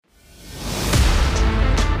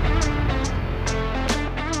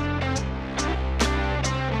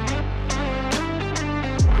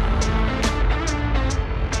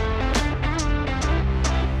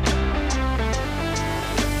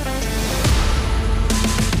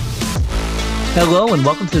Hello and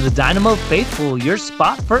welcome to the Dynamo Faithful, your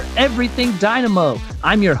spot for everything Dynamo.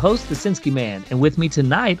 I'm your host, the Sinsky Man, and with me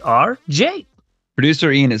tonight are Jake.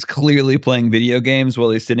 Producer Ian is clearly playing video games while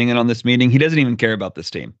he's sitting in on this meeting. He doesn't even care about this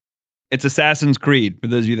team. It's Assassin's Creed, for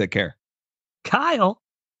those of you that care. Kyle.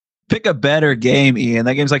 Pick a better game, Ian.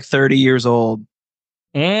 That game's like 30 years old.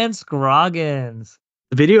 And Scroggins.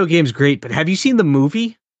 The video game's great, but have you seen the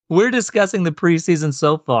movie? We're discussing the preseason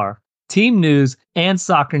so far, team news, and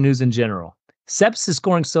soccer news in general. Seps is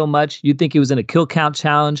scoring so much, you'd think he was in a kill count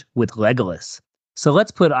challenge with Legolas. So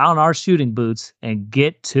let's put on our shooting boots and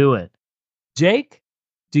get to it. Jake,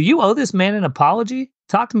 do you owe this man an apology?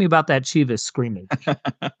 Talk to me about that Chivas screaming.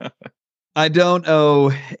 I don't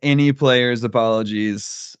owe any players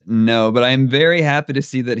apologies, no, but I'm very happy to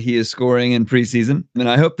see that he is scoring in preseason, and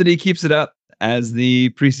I hope that he keeps it up as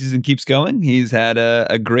the preseason keeps going. He's had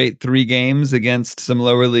a great 3 games against some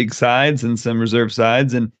lower league sides and some reserve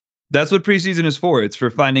sides, and that's what preseason is for. It's for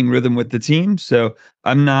finding rhythm with the team. So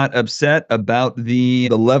I'm not upset about the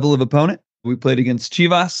level of opponent. We played against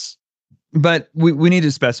Chivas, but we need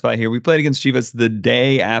to specify here. We played against Chivas the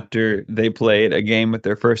day after they played a game with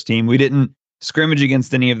their first team. We didn't scrimmage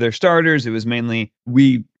against any of their starters. It was mainly,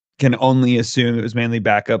 we can only assume it was mainly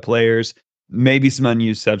backup players, maybe some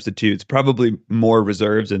unused substitutes, probably more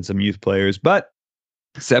reserves and some youth players. But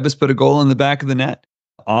Sebas put a goal in the back of the net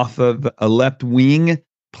off of a left wing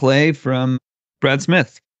play from Brad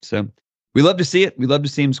Smith. So we love to see it. We love to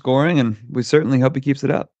see him scoring, and we certainly hope he keeps it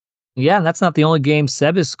up. Yeah, and that's not the only game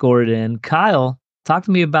Sebas scored in. Kyle, talk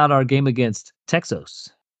to me about our game against Texas.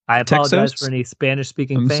 I apologize for any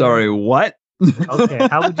Spanish-speaking fans. I'm sorry, what? Okay,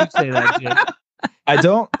 how would you say that, Jake? I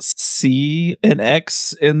don't see an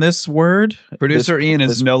X in this word. Producer Ian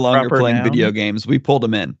is no longer playing video games. We pulled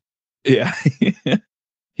him in. Yeah.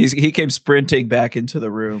 He came sprinting back into the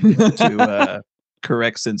room to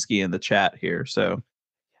correct Sinsky in the chat here. So,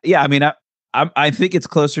 yeah, I mean, I think it's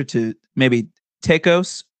closer to maybe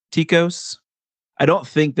Ticos. I don't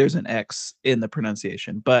think there's an X in the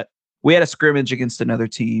pronunciation, but we had a scrimmage against another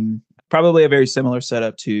team, probably a very similar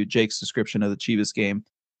setup to Jake's description of the Chivas game,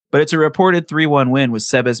 but it's a reported 3-1 win with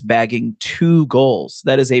Sebas bagging 2 goals.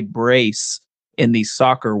 That is a brace in the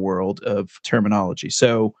soccer world of terminology.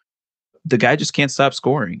 So the guy just can't stop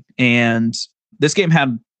scoring. And this game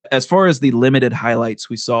had, as far as the limited highlights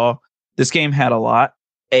we saw, this game had a lot.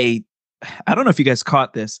 I don't know if you guys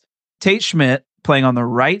caught this. Tate Schmidt playing on the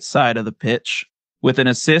right side of the pitch with an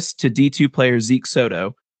assist to D2 player Zeke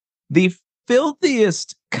Soto. The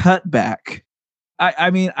filthiest cutback. I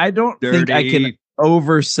mean, I don't think I can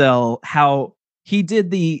oversell how he did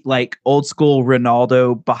the like old school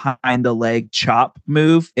Ronaldo behind the leg chop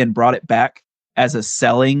move and brought it back as a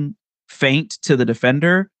selling feint to the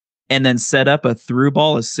defender, and then set up a through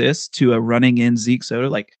ball assist to a running in Zeke Soto.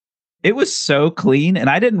 Like, it was so clean. And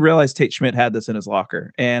I didn't realize Tate Schmidt had this in his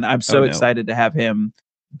locker. And I'm so excited to have him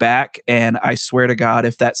back. And I swear to God,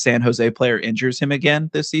 if that San Jose player injures him again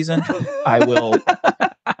this season, I will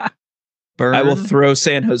throw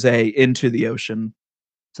San Jose into the ocean.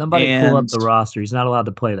 Somebody pull up the roster. He's not allowed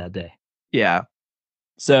to play that day. Yeah.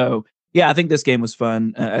 So, yeah, I think this game was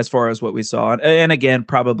fun as far as what we saw. And again,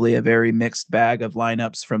 probably a very mixed bag of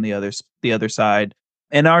lineups from the other side.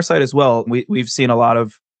 And our side as well. We've seen a lot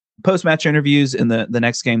of post-match interviews in the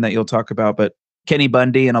next game that you'll talk about, but Kenny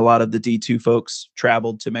Bundy and a lot of the D2 folks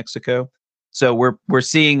traveled to Mexico. So we're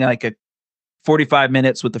seeing like a 45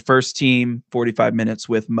 minutes with the first team, 45 minutes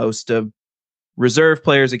with most of reserve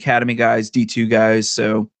players, academy guys, D2 guys.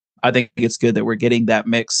 So I think it's good that we're getting that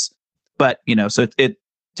mix. But, so it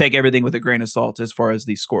take everything with a grain of salt as far as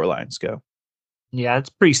the score lines go. Yeah, it's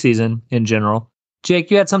preseason in general. Jake,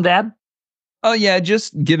 you had something to add? Oh, yeah,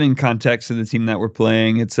 just giving context to the team that we're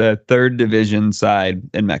playing. It's a 3rd division side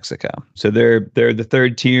in Mexico. So they're the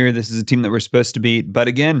 3rd tier. This is a team that we're supposed to beat. But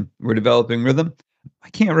again, we're developing rhythm. I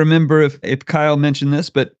can't remember if Kyle mentioned this,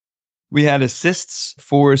 but we had assists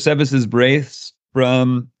for Sebas's brace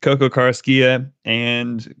from Coco Carrasquilla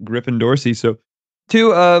and Griffin Dorsey. So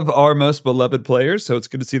 2 of our most beloved players. So it's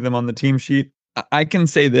good to see them on the team sheet. I can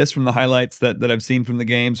say this from the highlights that I've seen from the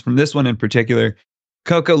games, from this one in particular.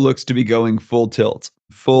 Coco looks to be going full tilt,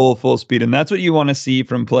 full speed. And that's what you want to see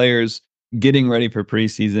from players getting ready for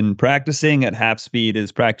preseason. Practicing at half speed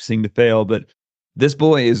is practicing to fail, but this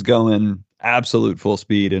boy is going absolute full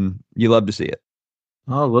speed, and you love to see it.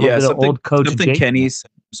 Oh, a little bit of old coach Jake.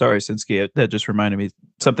 Sorry, Sinsky, that just reminded me.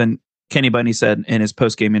 Something Kenny Bunny said in his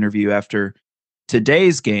post-game interview after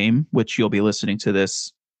today's game, which you'll be listening to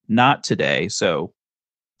this not today, so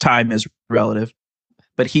time is relative.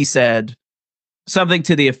 But he said something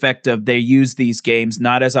to the effect of they use these games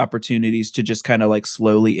not as opportunities to just kind of like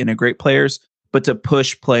slowly integrate players, but to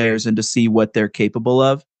push players and to see what they're capable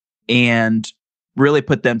of and really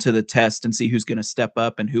put them to the test and see who's going to step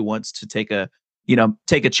up and who wants to take a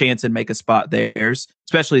chance and make a spot theirs,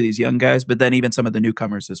 especially these young guys, but then even some of the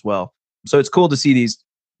newcomers as well. So it's cool to see these,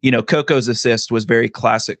 Coco's assist was very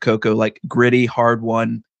classic Coco, like gritty, hard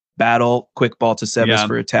one battle, quick ball to Sebas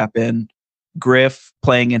for a tap in. Griff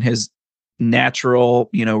playing in his natural,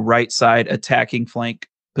 right side attacking flank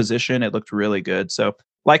position. It looked really good. So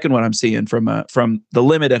liking what I'm seeing from the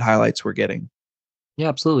limited highlights we're getting. Yeah,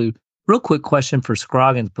 absolutely. Real quick question for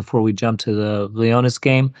Scroggins before we jump to the Leonis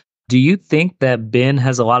game. Do you think that Ben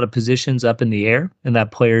has a lot of positions up in the air and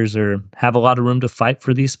that players have a lot of room to fight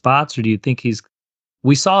for these spots? Or do you think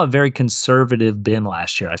we saw a very conservative Ben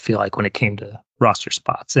last year, I feel like, when it came to roster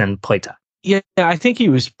spots and playtime? Yeah, I think he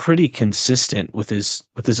was pretty consistent with his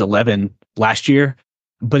 11 last year,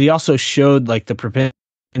 but he also showed like the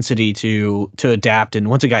propensity to adapt. And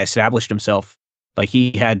once a guy established himself, like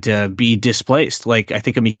he had to be displaced. Like I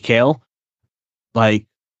think of Mikhail, like,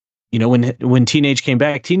 when Teenage came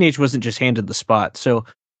back, Teenage wasn't just handed the spot. So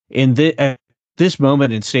at this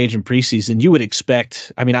moment in stage in preseason, you would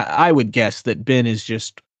expect, I would guess that Ben is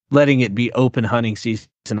just letting it be open hunting season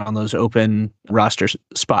on those open roster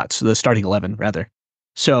spots, the starting 11 rather.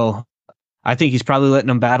 So I think he's probably letting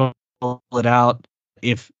them battle it out.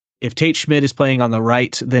 If Tate Schmidt is playing on the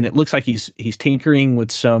right, then it looks like he's tinkering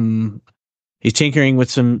with some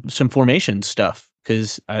formation stuff.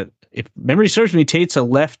 Because if memory serves me, Tate's a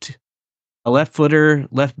left footer,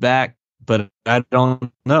 left back, but I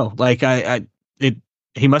don't know. Like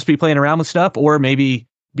he must be playing around with stuff, or maybe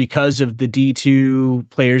because of the D2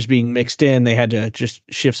 players being mixed in, they had to just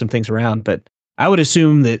shift some things around. But I would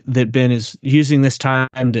assume that Ben is using this time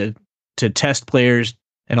to test players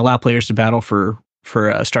and allow players to battle for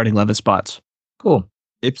starting 11 spots. Cool.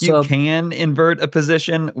 If you can invert a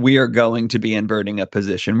position, we are going to be inverting a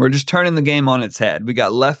position. We're just turning the game on its head. We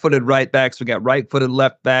got left-footed right backs. We got right-footed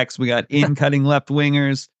left backs. We got in-cutting left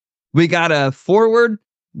wingers. We got a forward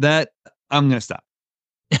that I'm going to stop.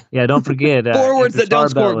 Yeah, don't forget. Forwards that don't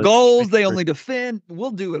score goals. They only defend.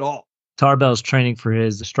 We'll do it all. Tarbell's training for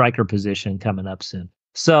his striker position coming up soon.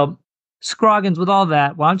 So, Scroggins, with all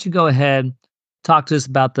that, why don't you go ahead, talk to us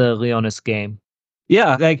about the Leonis game?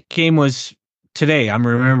 Yeah, that game was today. I'm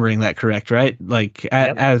remembering that correct, right? Like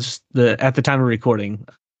at the time of recording.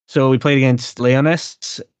 So we played against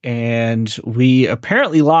Leonis and we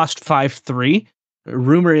apparently lost 5-3.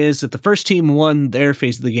 Rumor is that the first team won their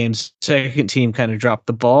phase of the game. Second team kind of dropped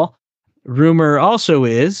the ball. Rumor also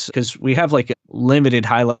is, because we have like limited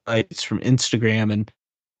highlights from Instagram and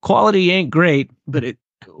quality ain't great, but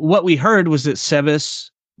what we heard was that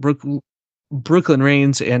Sebas, Brooklyn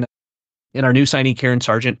Reigns, and our new signee Kieran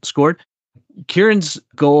Sargent scored. Kieran's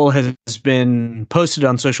goal has been posted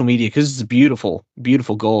on social media because it's a beautiful,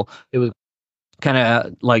 beautiful goal. It was kind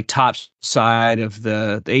of like top side of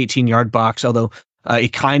the 18-yard box, although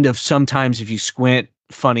it kind of sometimes, if you squint,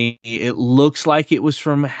 funny, it looks like it was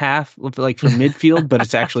from midfield, but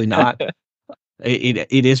it's actually not.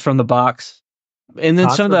 It is from the box. And then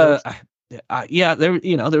some of the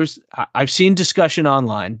I've seen discussion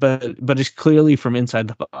online, but it's clearly from inside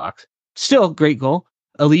the box. Still great goal.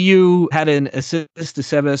 Aliyu had an assist to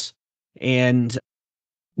Sebas, and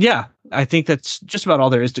yeah, I think that's just about all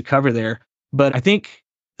there is to cover there. But I think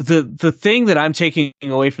the thing that I'm taking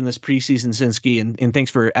away from this preseason, Sinski, and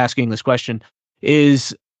thanks for asking this question,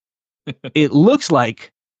 is it looks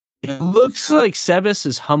like Sebas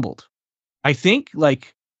is humbled. I think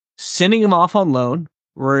like sending him off on loan,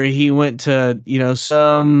 where he went to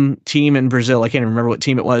some team in Brazil. I can't remember what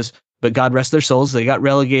team it was, but God rest their souls, they got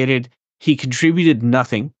relegated. He contributed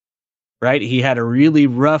nothing, right? He had a really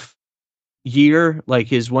rough year, like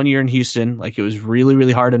his 1 year in Houston, like it was really,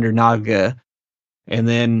 really hard under Naga. And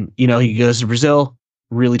then, he goes to Brazil,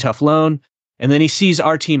 really tough loan. And then he sees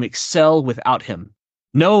our team excel without him,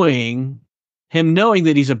 knowing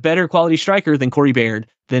that he's a better quality striker than Corey Baird,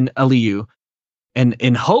 than Aliyu.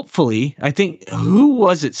 And hopefully, I think, who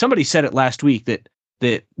was it? Somebody said it last week that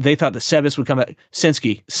they thought that Sebas would come back.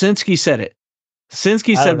 Sinski said it.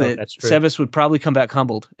 Sinski said that Sebas would probably come back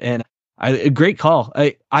humbled, and a great call.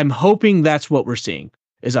 I'm hoping that's what we're seeing,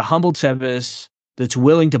 is a humbled Sebas that's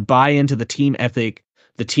willing to buy into the team ethic,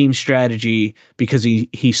 the team strategy, because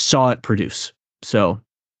he saw it produce. So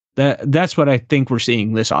that's what I think we're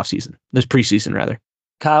seeing this preseason rather.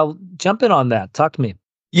 Kyle, jump in on that. Talk to me.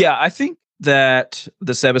 Yeah, I think that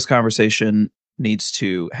the Sebas conversation needs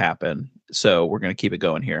to happen. So we're going to keep it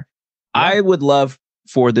going here. Yeah. I would love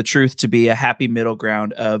for the truth to be a happy middle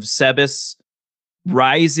ground of Sebas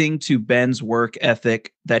rising to Ben's work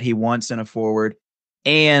ethic that he wants in a forward,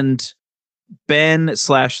 and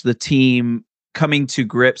Ben/the team coming to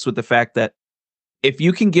grips with the fact that if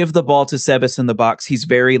you can give the ball to Sebas in the box, he's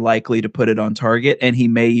very likely to put it on target, and he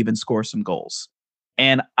may even score some goals.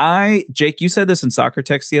 And Jake, you said this in Soccer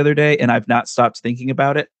Text the other day, and I've not stopped thinking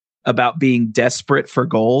about it, about being desperate for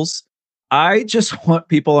goals. I just want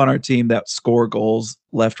people on our team that score goals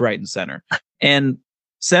left, right, and center. And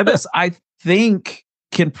Sebas, I think,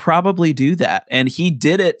 can probably do that. And he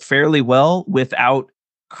did it fairly well without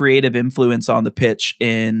creative influence on the pitch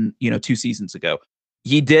in, 2 seasons ago.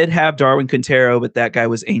 He did have Darwin Quintero, but that guy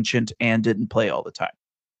was ancient and didn't play all the time.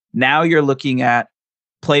 Now you're looking at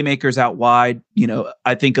playmakers out wide.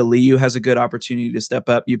 I think Aliyu has a good opportunity to step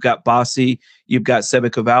up. You've got Bossi, you've got Sebe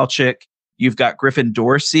Kowalczyk, you've got Griffin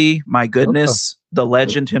Dorsey. My goodness, the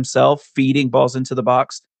legend himself, feeding balls into the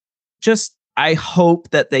box. I hope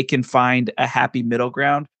that they can find a happy middle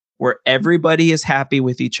ground where everybody is happy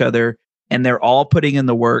with each other and they're all putting in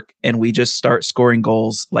the work, and we just start scoring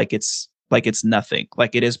goals like it's nothing,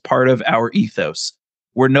 like it is part of our ethos.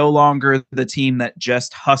 We're no longer the team that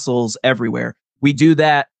just hustles everywhere. We do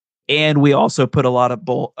that, and we also put a lot of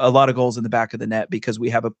goals in the back of the net because we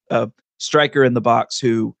have a striker in the box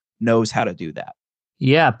who knows how to do that.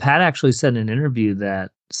 Yeah, Pat actually said in an interview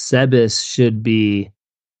that Sebas should be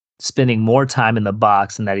spending more time in the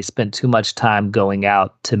box and that he spent too much time going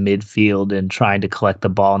out to midfield and trying to collect the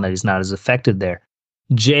ball and that he's not as effective there.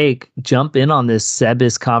 Jake, jump in on this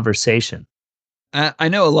Sebas conversation. I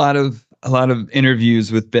know a lot of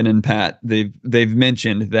interviews with Ben and Pat. They've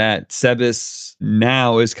mentioned that Sebas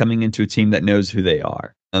now is coming into a team that knows who they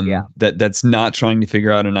are. That's not trying to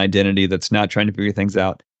figure out an identity. That's not trying to figure things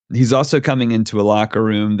out. He's also coming into a locker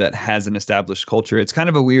room that has an established culture. It's kind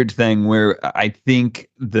of a weird thing where I think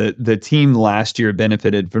the team last year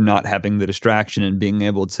benefited from not having the distraction and being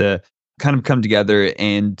able to kind of come together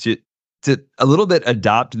and to a little bit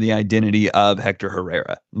adopt the identity of Hector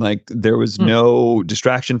Herrera. Like there was no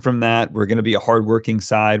distraction from that. We're going to be a hardworking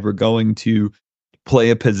side. We're going to play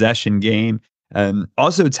a possession game.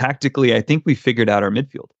 Also tactically, I think we figured out our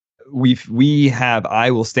midfield. We have,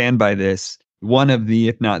 I will stand by this, one of the,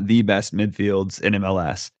 if not the best midfields in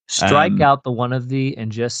MLS. Strike out the one of the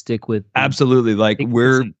and just stick with. Absolutely. Like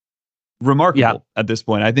we're remarkable at this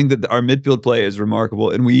point. I think that our midfield play is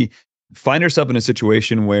remarkable, and we find ourselves in a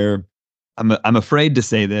situation where I'm afraid to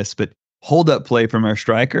say this, but hold up play from our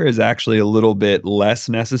striker is actually a little bit less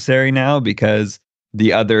necessary now because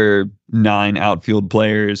the other 9 outfield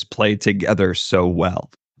players play together so well.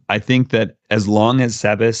 I think that as long as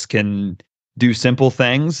Sebas can do simple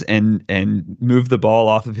things and move the ball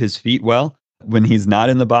off of his feet well, when he's not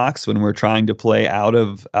in the box, when we're trying to play out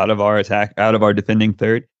of our attack, out of our defending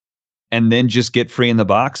third, and then just get free in the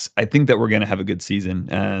box, I think that we're going to have a good season.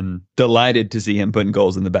 And delighted to see him putting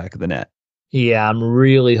goals in the back of the net. Yeah, I'm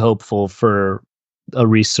really hopeful for a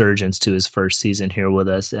resurgence to his first season here with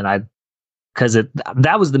us. And because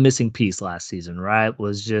that was the missing piece last season, right?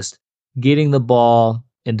 Was just getting the ball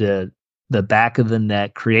into the back of the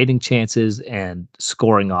net, creating chances and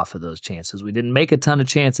scoring off of those chances. We didn't make a ton of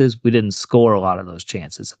chances. We didn't score a lot of those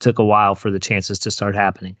chances. It took a while for the chances to start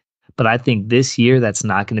happening. But I think this year that's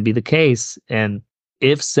not going to be the case. And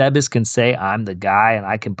if Sebas can say, I'm the guy and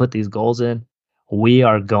I can put these goals in, we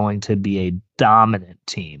are going to be a dominant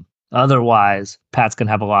team. Otherwise, Pat's going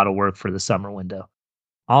to have a lot of work for the summer window.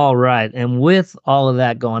 All right. And with all of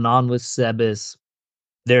that going on with Sebas,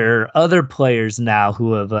 there are other players now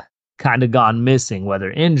who have kind of gone missing,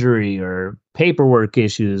 whether injury or paperwork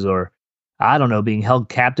issues or, I don't know, being held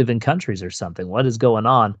captive in countries or something. What is going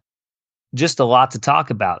on? Just a lot to talk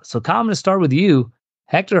about. So, Kyle, I'm going to start with you.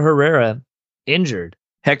 Hector Herrera, injured.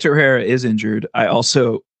 Hector Herrera is injured. I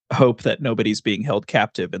also hope that nobody's being held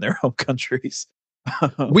captive in their home countries.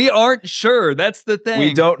 We aren't sure. That's the thing.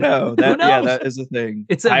 We don't know. That is the thing.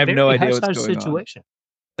 I have no idea what's going situation. On.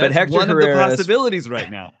 But Hector Herrera, one of the possibilities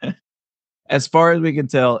right now. As far as we can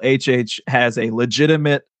tell, HH has a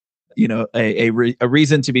legitimate, a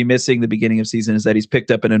reason to be missing the beginning of season is that he's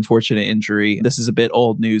picked up an unfortunate injury. This is a bit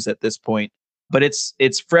old news at this point, but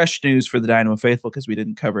it's fresh news for the Dynamo faithful because we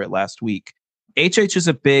didn't cover it last week. HH is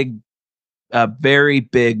a very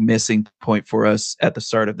big missing point for us at the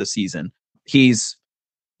start of the season. He's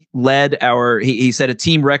led he set a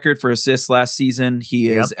team record for assists last season. He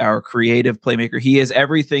is our creative playmaker. He is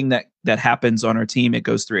everything that happens on our team. It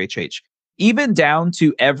goes through HH. Even down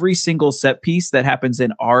to every single set piece that happens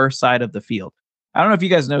in our side of the field. I don't know if you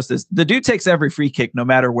guys noticed this. The dude takes every free kick, no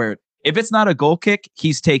matter where. If it's not a goal kick,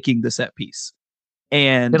 he's taking the set piece.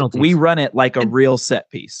 And we run it like a real set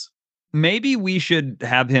piece. Maybe we should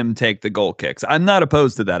have him take the goal kicks. I'm not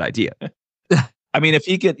opposed to that idea. I mean, if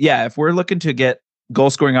he could, if we're looking to get goal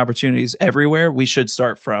scoring opportunities everywhere, we should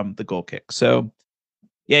start from the goal kick. So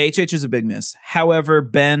yeah, HH is a big miss. However,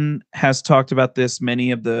 Ben has talked about this.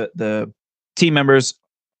 Many of the team members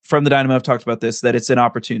from the Dynamo have talked about this, that it's an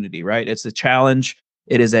opportunity, right? It's a challenge.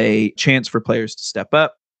 It is a chance for players to step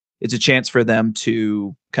up. It's a chance for them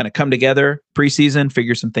to kind of come together preseason,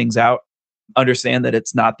 figure some things out, understand that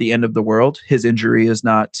it's not the end of the world. His injury is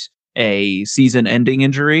not a season-ending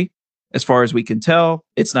injury. As far as we can tell,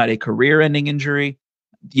 it's not a career-ending injury.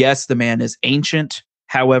 Yes, the man is ancient.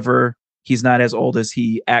 However, he's not as old as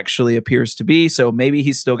he actually appears to be. So maybe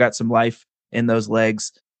he's still got some life in those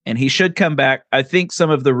legs and he should come back. I think some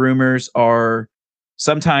of the rumors are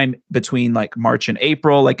sometime between like March and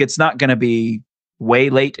April. Like it's not going to be way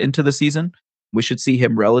late into the season. We should see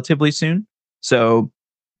him relatively soon. So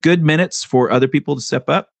good minutes for other people to step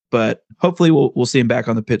up, but hopefully we'll see him back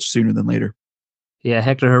on the pitch sooner than later. Yeah,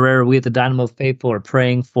 Hector Herrera, we at the Dynamo faithful are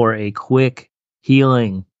praying for a quick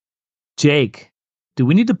healing. Jake, do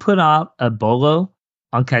we need to put out a bolo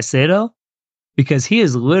on Caicedo? Because he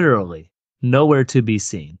is literally nowhere to be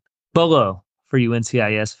seen. Bolo, for you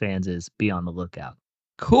NCIS fans, is be on the lookout.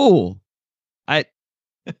 Cool.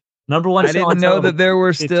 Number one, I didn't know that there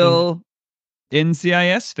were still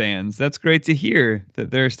NCIS fans. That's great to hear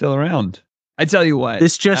that they're still around. I tell you what.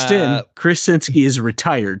 This just in, Chris Sinski is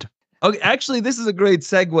retired. Okay, actually, this is a great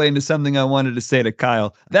segue into something I wanted to say to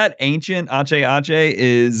Kyle. That ancient Ache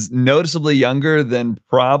is noticeably younger than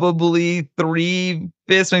probably 3/5,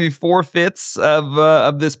 maybe 4/5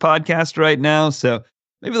 of this podcast right now. So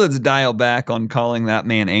maybe let's dial back on calling that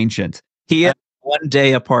man ancient. He is 1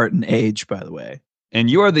 day apart in age, by the way. And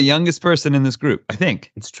you are the youngest person in this group, I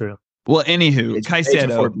think. It's true. Well, anywho,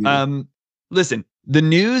 Caicedo, listen, the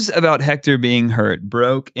news about Hector being hurt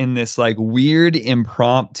broke in this like weird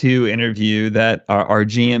impromptu interview that our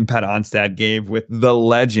GM Pat Onstad gave with the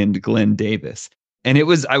legend Glenn Davis. And I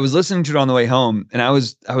was listening to it on the way home and I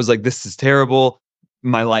was like, this is terrible.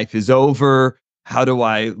 My life is over. How do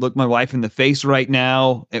I look my wife in the face right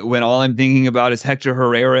now when all I'm thinking about is Hector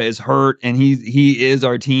Herrera is hurt and he is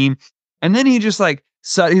our team. And then he just like,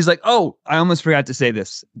 he's like, oh, I almost forgot to say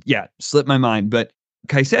this. Yeah, slipped my mind. But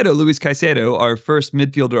Luis Caicedo, our first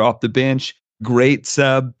midfielder off the bench, great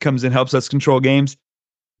sub, comes in, helps us control games.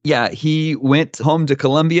 Yeah, he went home to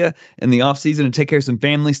Colombia in the offseason to take care of some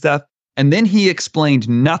family stuff. And then he explained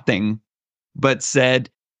nothing, but said,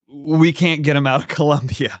 we can't get him out of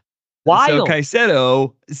Colombia. Wild. So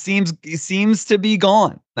Caicedo seems to be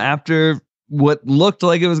gone after what looked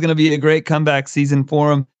like it was going to be a great comeback season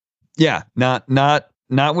for him. Yeah, not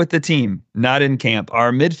with the team, not in camp.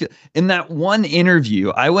 Our midfield, in that one interview,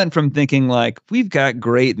 I went from thinking like, we've got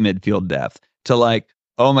great midfield depth to like,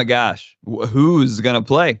 oh my gosh, who's going to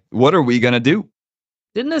play? What are we going to do?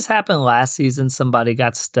 Didn't this happen last season? Somebody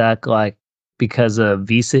got stuck like because of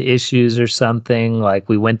visa issues or something. Like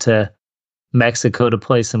we went to Mexico to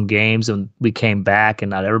play some games and we came back and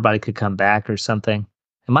not everybody could come back or something.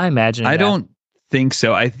 Am I imagining I that? don't think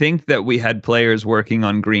so. I think that we had players working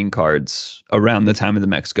on green cards around the time of the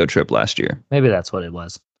Mexico trip last year. Maybe that's what it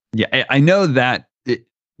was. Yeah, I know that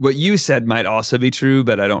what you said might also be true,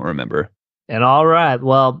 but I don't remember. And all right,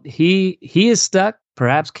 well, he is stuck,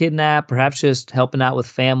 perhaps kidnapped, perhaps just helping out with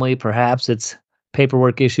family, perhaps it's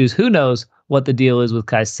paperwork issues. Who knows what the deal is with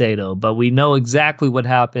Caicedo, but we know exactly what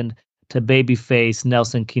happened to babyface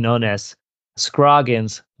Nelson Quinones.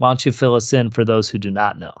 Scroggins, why don't you fill us in for those who do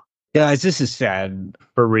not know? Guys, this is sad.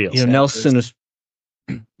 For real. You know,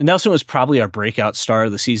 Nelson was probably our breakout star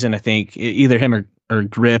of the season, I think. Either him or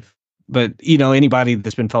Griff. But, you know, anybody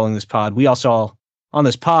that's been following this pod, we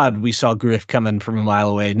saw Griff coming from a mile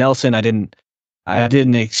away. Nelson, I didn't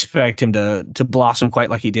expect him to blossom quite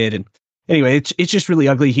like he did. And anyway, it's just really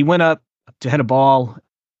ugly. He went up to head a ball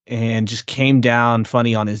and just came down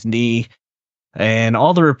funny on his knee. And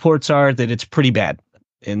all the reports are that it's pretty bad.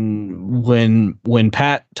 And when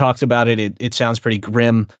Pat talks about it, it sounds pretty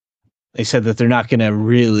grim. They said that they're not going to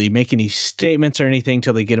really make any statements or anything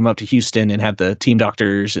till they get him up to Houston and have the team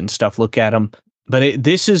doctors and stuff look at him. But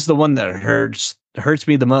this is the one that hurts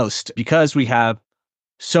me the most because we have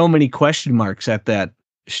so many question marks at that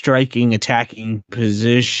striking, attacking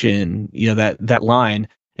position, you know, that line.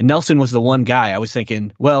 And Nelson was the one guy I was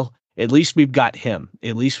thinking, well, at least we've got him.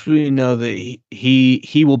 At least we know that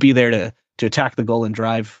he will be there to attack the goal and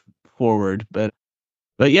drive forward. But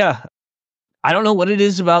yeah, I don't know what it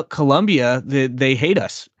is about Colombia that they hate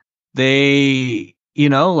us. They, you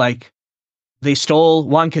know, like they stole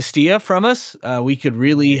Juan Castilla from us. We could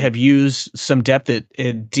really have used some depth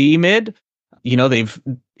at D mid. You know, they've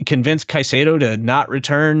convinced Caicedo to not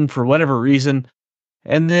return for whatever reason.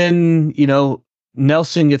 And then, you know,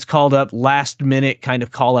 Nelson gets called up last minute, kind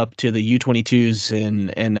of call up to the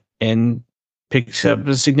U22s and picks up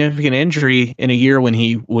a significant injury in a year when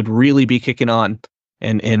he would really be kicking on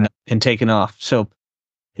and taking off. So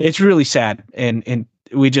it's really sad, and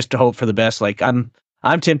we just hope for the best. Like I'm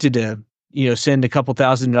tempted to send a couple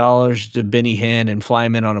 $1,000s to Benny Hinn and fly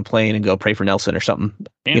him in on a plane and go pray for Nelson or something.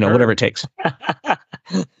 Whatever it takes.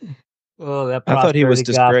 Oh, that I thought he was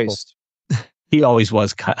prosperity gospel. disgraced. He always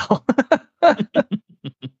was, Kyle.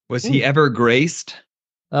 Was he ever graced?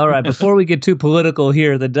 All right, before we get too political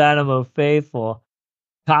here, the Dynamo faithful,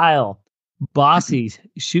 Kyle, Bossy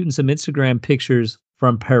shooting some Instagram pictures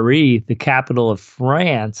from Paris, the capital of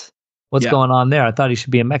France. What's going on there? I thought he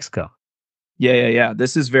should be in Mexico. Yeah.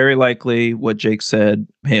 This is very likely what Jake said,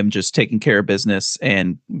 him just taking care of business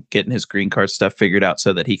and getting his green card stuff figured out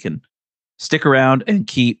so that he can stick around and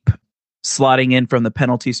keep slotting in from the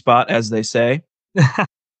penalty spot, as they say.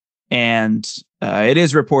 And it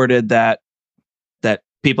is reported that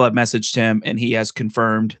people have messaged him and he has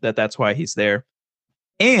confirmed that that's why he's there.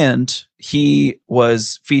 And he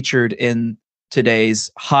was featured in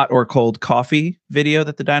today's hot or cold coffee video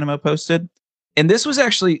that the Dynamo posted. And this was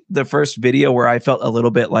actually the first video where I felt a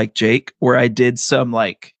little bit like Jake, where I did some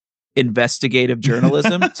like investigative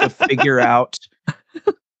journalism to figure out,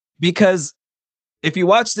 because if you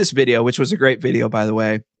watch this video, which was a great video, by the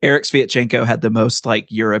way, Eric Sviatchenko had the most like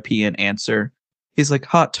European answer. He's like,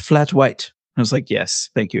 hot, flat, white. I was like, yes,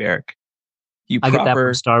 thank you, Eric. I get that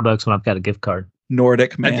from Starbucks when I've got a gift card.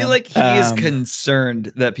 Nordic man. I feel like he is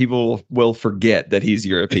concerned that people will forget that he's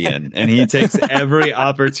European, and he takes every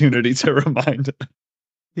opportunity to remind them.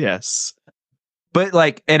 Yes. But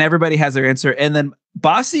like, and everybody has their answer. And then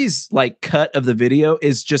Bossy's like cut of the video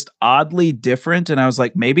is just oddly different. And I was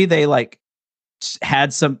like, maybe they like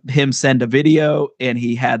had him send a video and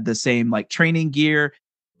he had the same like training gear.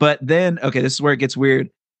 But then, okay, this is where it gets weird.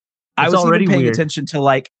 I was even paying attention to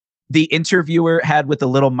like the interviewer had with the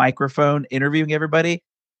little microphone interviewing everybody.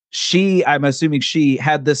 I'm assuming she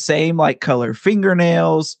had the same like color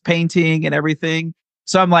fingernails, painting and everything.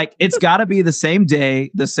 So I'm like, it's got to be the same day,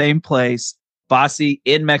 the same place. Bossy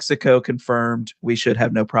in Mexico confirmed. We should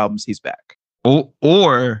have no problems. He's back.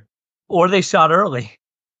 Or they shot early.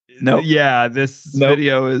 No. Yeah, this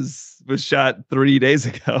video was shot 3 days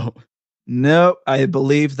ago. No, I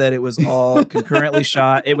believe that it was all concurrently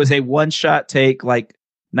shot. It was a one-shot take, like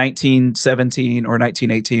 1917 or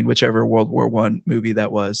 1918, whichever World War I movie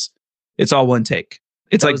that was. It's all one take.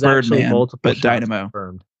 It's like Birdman, but Dynamo.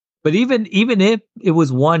 Confirmed. But even if it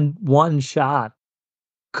was one shot,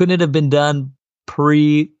 couldn't it have been done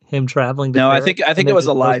pre him traveling to Paris? I think it was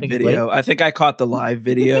a live video. I think I caught the live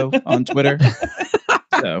video on Twitter.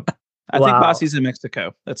 So I think Bossy's in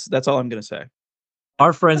Mexico. That's all I'm gonna say.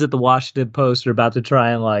 Our friends at the Washington Post are about to try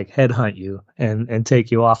and like headhunt you and take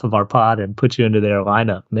you off of our pod and put you into their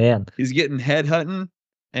lineup. Man, he's getting headhunting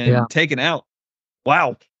and taken out.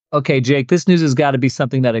 Wow. Okay, Jake, this news has got to be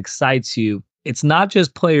something that excites you. It's not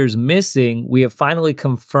just players missing. We have finally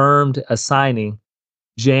confirmed a signing.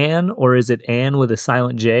 Jan, or is it Ann with a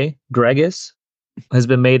silent J, Gregus, has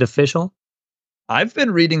been made official. I've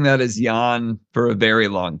been reading that as Jan for a very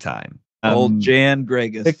long time. Old Jan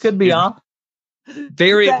Gregus. It could be on.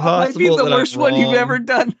 Very possible. Might be the worst one you've ever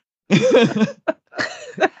done.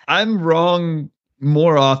 I'm wrong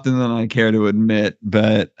more often than I care to admit,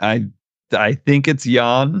 but I think it's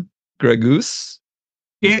Jan Gregus.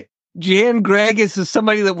 Jan Gregus is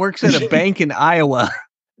somebody that works at a bank in Iowa.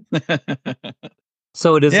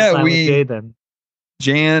 So it is a silent J then.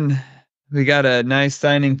 Jan, we got a nice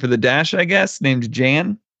signing for the Dash, I guess, named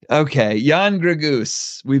Jan. Okay, Jan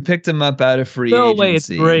Gregus. We picked him up out of free agency. No way, it's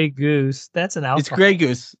Grey Goose. That's an alcohol. It's Grey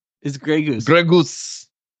Goose. It's Grey Goose. Gregus.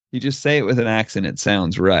 You just say it with an accent, it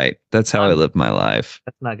sounds right. That's how I live my life.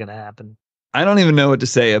 That's not going to happen. I don't even know what to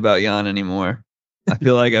say about Jan anymore. I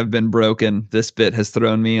feel like I've been broken. This bit has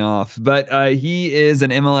thrown me off. But he is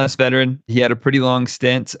an MLS veteran. He had a pretty long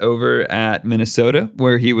stint over at Minnesota,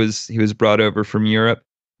 where he was brought over from Europe.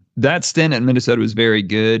 That stint at Minnesota was very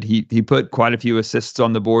good. He put quite a few assists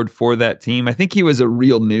on the board for that team. I think he was a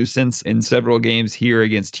real nuisance in several games here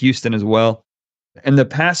against Houston as well. In the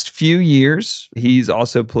past few years, he's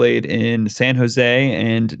also played in San Jose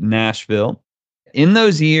and Nashville. In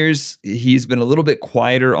those years, he's been a little bit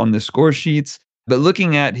quieter on the score sheets, but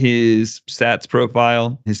looking at his stats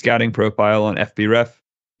profile, his scouting profile on FBref,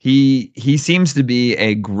 he seems to be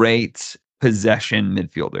a great possession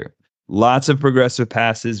midfielder. Lots of progressive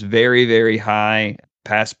passes, very, very high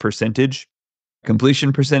pass percentage,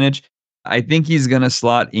 completion percentage. I think he's going to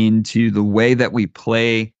slot into the way that we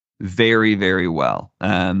play very, very well.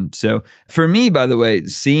 So for me, by the way,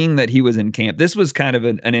 seeing that he was in camp, this was kind of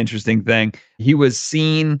an interesting thing. He was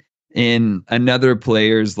seen in another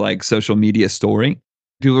player's like social media story.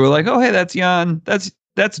 People were like, "Oh, hey, that's Jan.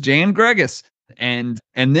 That's Jan Gregus." And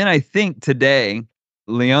then I think today,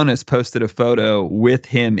 Leonis posted a photo with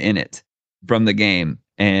him in it from the game,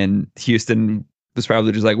 and Houston was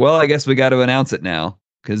probably just like, "Well, I guess we got to announce it now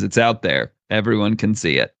because it's out there. Everyone can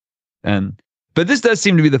see it." But this does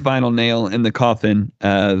seem to be the final nail in the coffin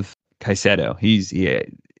of Caicedo.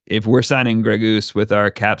 If we're signing Gregus with our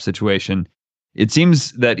cap situation, it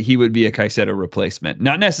seems that he would be a Caicedo replacement.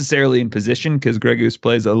 Not necessarily in position, because Gregus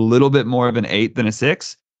plays a little bit more of an 8 than a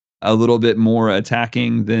 6, a little bit more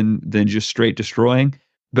attacking than just straight destroying,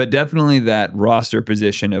 but definitely that roster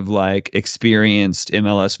position of like experienced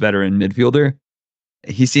MLS veteran midfielder.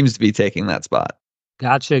 He seems to be taking that spot.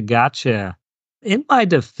 Gotcha. In my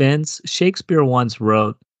defense, Shakespeare once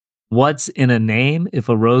wrote, "What's in a name? If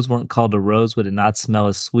a rose weren't called a rose, would it not smell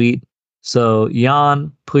as sweet?" So,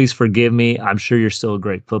 Jan, please forgive me. I'm sure you're still a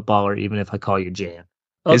great footballer, even if I call you Jan.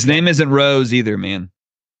 Okay. His name isn't Rose either, man.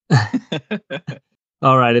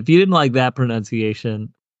 All right. If you didn't like that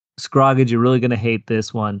pronunciation, Scroggins, you're really going to hate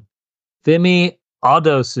this one. Femi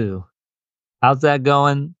Adosu. How's that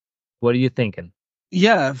going? What are you thinking?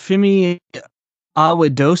 Yeah, Femi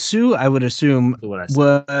Awadosu, I would assume,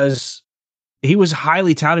 he was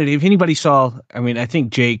highly touted. If anybody saw, I mean, I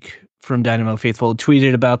think Jake from Dynamo Faithful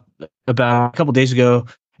tweeted about a couple days ago,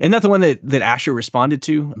 and that's the one that Asher responded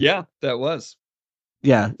to. Yeah, that was.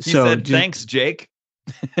 Yeah, he said, "Thanks, Jake."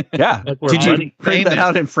 Yeah, did you print that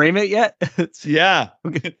out and frame it yet? Yeah,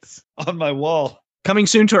 it's on my wall. Coming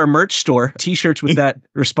soon to our merch store. T-shirts with that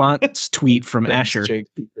response tweet from Thanks, Asher. Jake.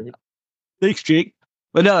 Thanks, Jake.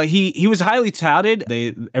 But no, he was highly touted.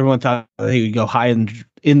 Everyone thought he would go high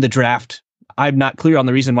in the draft. I'm not clear on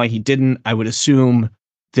the reason why he didn't. I would assume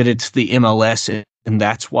that it's the MLS and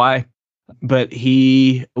that's why. But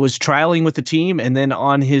he was trialing with the team, and then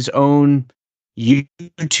on his own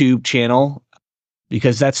YouTube channel,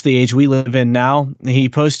 because that's the age we live in now, he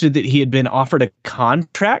posted that he had been offered a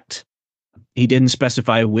contract. He didn't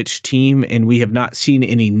specify which team, and we have not seen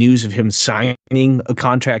any news of him signing a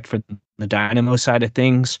contract for the Dynamo side of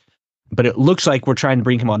things. But it looks like we're trying to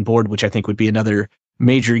bring him on board, which I think would be another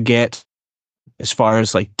major get as far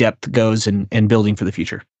as like depth goes and building for the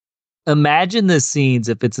future. Imagine the scenes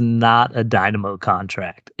if it's not a Dynamo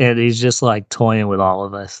contract and he's just like toying with all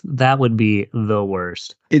of us. That would be the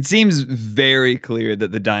worst. It seems very clear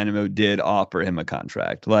that the Dynamo did offer him a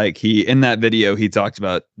contract. Like in that video, he talked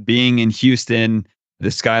about being in Houston. The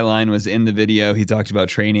skyline was in the video. He talked about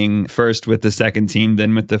training first with the second team,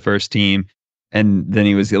 then with the first team. And then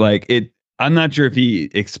he was like, I'm not sure if he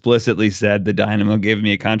explicitly said the Dynamo gave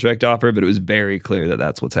me a contract offer, but it was very clear that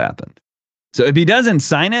that's what's happened. So if he doesn't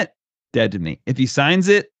sign it, dead to me. If he signs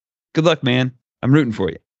it, good luck, man. I'm rooting for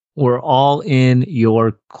you. We're all in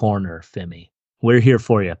your corner, Femi. We're here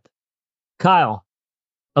for you. Kyle,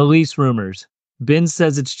 Elise rumors. Ben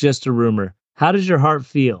says it's just a rumor. How does your heart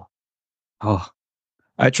feel? Oh,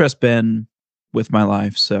 I trust Ben with my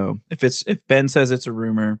life. So if Ben says it's a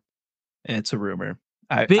rumor, it's a rumor.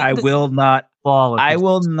 I will not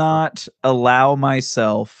allow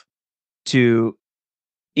myself to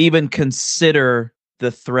even consider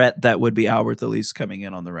the threat that would be Albert Elise coming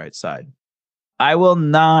in on the right side. I will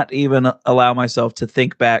not even allow myself to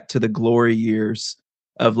think back to the glory years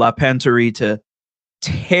of La Panterita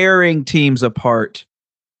tearing teams apart,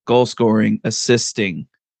 goal scoring, assisting,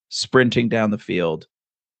 sprinting down the field,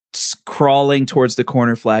 crawling towards the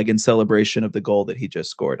corner flag in celebration of the goal that he just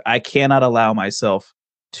scored. I cannot allow myself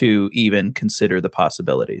to even consider the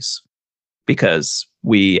possibilities, because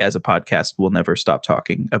we as a podcast will never stop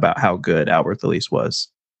talking about how good Albert Elise was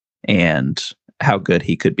and how good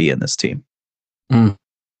he could be in this team. And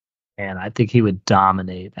I think he would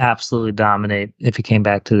dominate, absolutely dominate if he came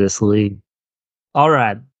back to this league. All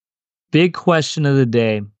right. Big question of the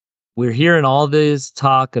day. We're hearing all this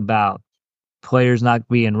talk about players not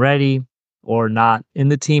being ready or not in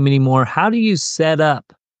the team anymore. How do you set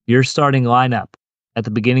up your starting lineup at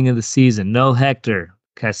the beginning of the season? No Hector,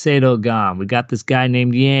 Caicedo gone. We got this guy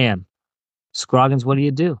named Yan. Scroggins, what do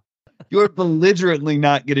you do? You're belligerently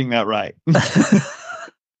not getting that right.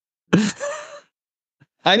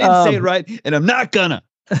 I didn't say it right, and I'm not gonna.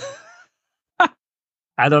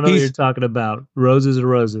 I don't know what you're talking about. Roses are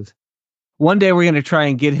roses. One day we're going to try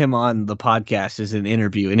and get him on the podcast as an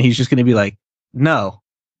interview, and he's just going to be like, no,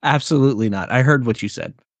 absolutely not. I heard what you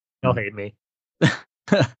said. Don't hate me.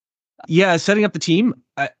 Yeah, setting up the team,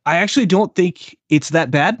 I actually don't think it's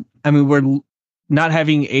that bad. I mean, not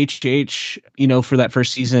having HH, for that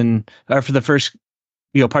first season or for the first,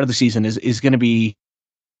 part of the season is going to be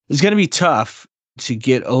tough to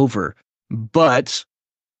get over. But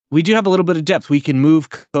we do have a little bit of depth. We can move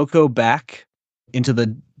Coco back into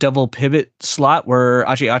the double pivot slot where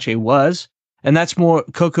Ache was, and that's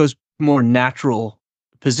Coco's more natural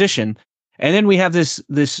position. And then we have this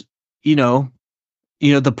the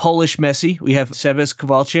Polish Messi. We have Sebas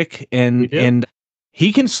Kowalczyk, and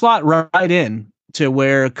he can slot right in to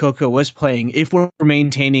where Coco was playing if we're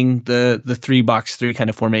maintaining the 3-box-3 kind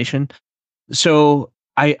of formation. So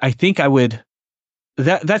I think I would.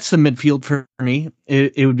 That's the midfield for me.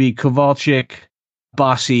 It would be Kowalczyk,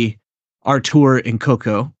 Bossy, Artur, and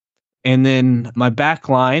Coco. And then my back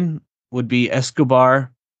line would be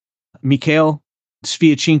Escobar, Mikhail,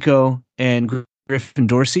 Sviatchenko, and Griffin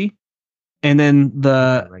Dorsey. And then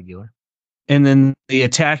the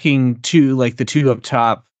attacking two, like the two up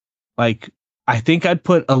top, like I think I'd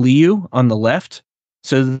put Aliu on the left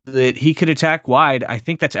so that he could attack wide. I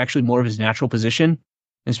think that's actually more of his natural position,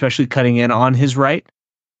 especially cutting in on his right.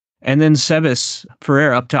 And then Sebas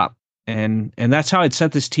Pereira up top. And that's how I'd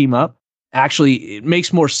set this team up. Actually, it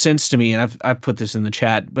makes more sense to me, and I've put this in the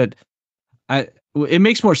chat, but it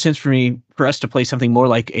makes more sense for us to play something more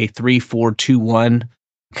like a 3-4-2-1,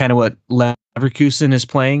 kind of what Leverkusen is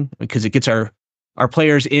playing, because it gets our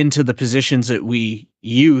players into the positions that we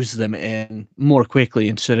use them in more quickly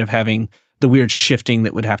instead of having the weird shifting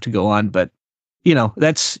that would have to go on. But,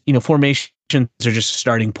 that's, formations are just a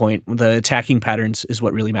starting point. The attacking patterns is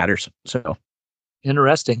what really matters. So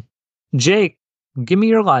interesting. Jake, give me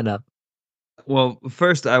your lineup. Well,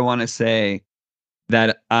 first I want to say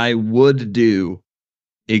that I would do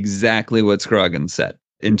exactly what Scroggin said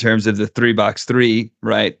in terms of the 3-box-3,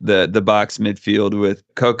 right? The box midfield with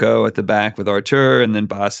Coco at the back with Artur, and then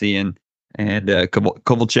Bossy and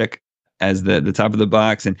Kowalczyk as the top of the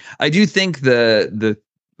box. And I do think the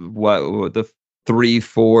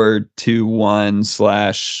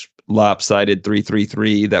 3-4-2-1 / lopsided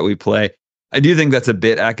 3-3-3 that we play, I do think that's a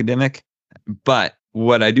bit academic. But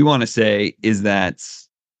what I do want to say is that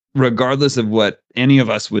regardless of what any of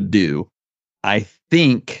us would do, I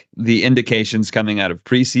think the indications coming out of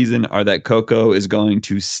preseason are that Coco is going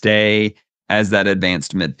to stay as that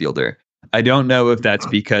advanced midfielder. I don't know if that's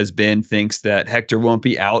because Ben thinks that Hector won't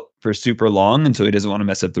be out for super long, and so he doesn't want to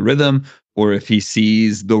mess up the rhythm, or if he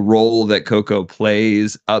sees the role that Coco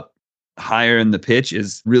plays up higher in the pitch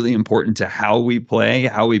is really important to how we play,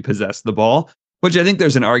 how we possess the ball, which I think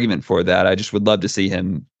there's an argument for that. I just would love to see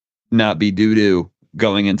him not be doo-doo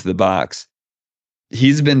going into the box.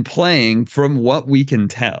 He's been playing, from what we can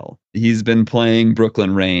tell, he's been playing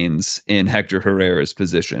Brooklyn Reigns in Hector Herrera's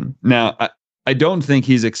position. Now, I don't think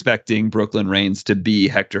he's expecting Brooklyn Reigns to be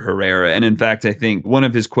Hector Herrera. And in fact, I think one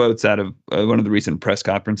of his quotes out of one of the recent press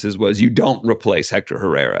conferences was, "You don't replace Hector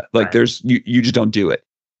Herrera. Like, right. You just don't do it."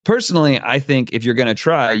 Personally, I think if you're going to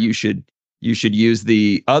try, you should use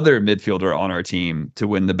the other midfielder on our team to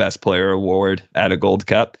win the best player award at a Gold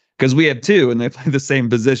Cup, because we have two and they play the same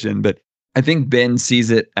position. But I think Ben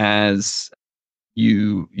sees it as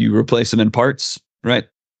you replace him in parts, right?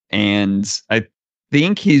 And I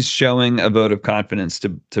think he's showing a vote of confidence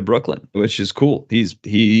to Brooklyn, which is cool.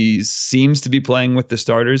 He seems to be playing with the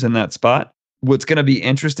starters in that spot. What's going to be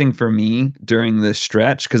interesting for me during this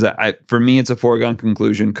stretch, because for me it's a foregone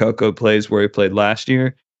conclusion Coco plays where he played last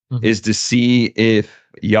year, is to see if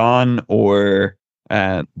Jan or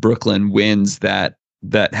Brooklyn wins that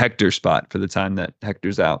Hector spot for the time that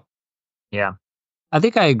Hector's out. Yeah. I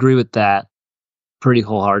think I agree with that pretty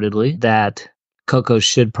wholeheartedly, that Coco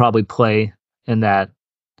should probably play in that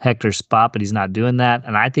Hector spot, but he's not doing that.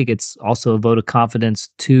 And I think it's also a vote of confidence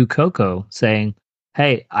to Coco saying,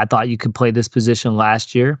 hey, I thought you could play this position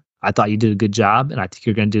last year. I thought you did a good job, and I think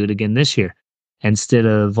you're going to do it again this year. Instead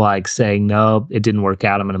of like saying, no, it didn't work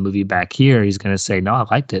out, I'm going to move you back here, he's going to say, no, I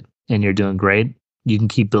liked it, and you're doing great. You can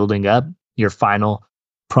keep building up. Your final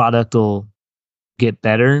product will get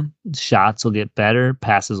better. Shots will get better.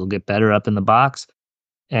 Passes will get better up in the box,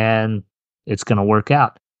 and it's going to work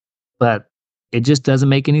out. But it just doesn't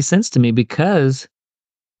make any sense to me because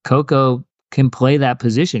Coco can play that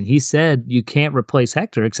position. He said you can't replace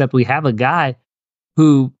Hector, except we have a guy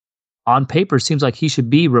who on paper seems like he should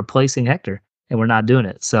be replacing Hector, and we're not doing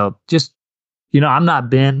it. So just, I'm not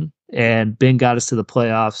Ben, and Ben got us to the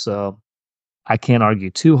playoffs, so I can't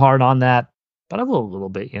argue too hard on that, but I will a little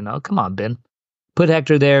bit, Come on, Ben. Put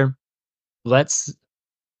Hector there. Let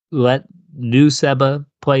new Seba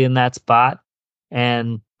play in that spot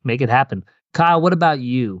and make it happen. Kyle, what about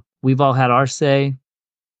you? We've all had our say.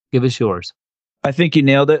 Give us yours. I think you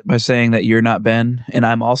nailed it by saying that you're not Ben and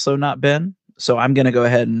I'm also not Ben. So I'm going to go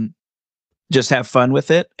ahead and just have fun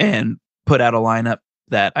with it and put out a lineup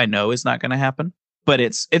that I know is not going to happen. But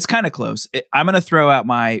it's kind of close. I'm going to throw out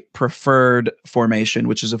my preferred formation,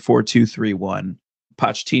 which is a 4-2-3-1.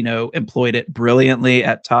 Pochettino employed it brilliantly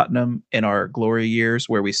at Tottenham in our glory years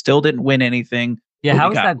where we still didn't win anything. Yeah,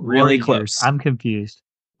 how is got that really glory years? close? I'm confused.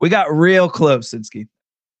 We got real close, Sinsky.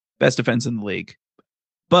 Best defense in the league.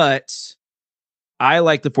 But I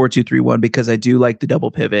like the 4-2-3-1 because I do like the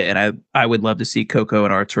double pivot, and I would love to see Coco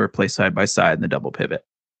and Artur play side by side in the double pivot.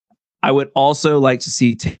 I would also like to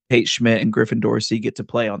see Tate Schmidt and Griffin Dorsey get to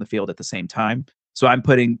play on the field at the same time. So I'm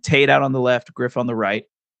putting Tate out on the left, Griff on the right,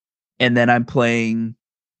 and then I'm playing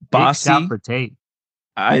Bossy. Big shout for Tate.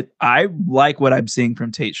 I like what I'm seeing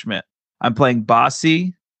from Tate Schmidt. I'm playing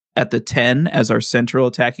Bossy at the 10 as our central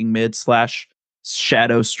attacking mid /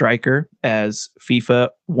 shadow striker, as FIFA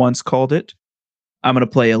once called it. I'm going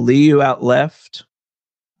to play Aliyu out left.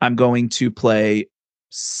 I'm going to play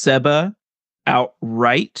Seba out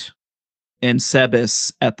right and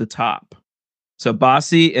Sebas at the top. So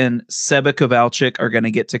Bossy and Seba Kovalchik are going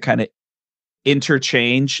to get to kind of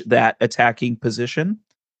interchange that attacking position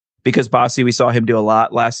because Bossy, we saw him do a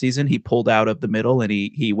lot last season. He pulled out of the middle and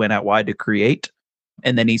he went out wide to create.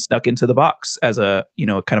 And then he snuck into the box as a,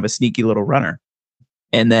 kind of a sneaky little runner.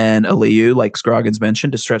 And then Aliyu, like Scroggins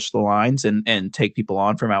mentioned, to stretch the lines and take people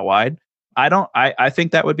on from out wide. I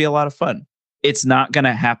think that would be a lot of fun. It's not going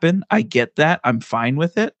to happen. I get that. I'm fine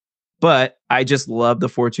with it. But I just love the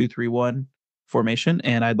 4-2-3-1 formation,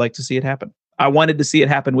 and I'd like to see it happen. I wanted to see it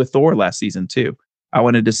happen with Thor last season, too. I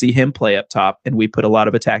wanted to see him play up top, and we put a lot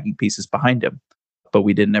of attacking pieces behind him. But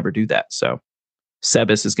we didn't ever do that. So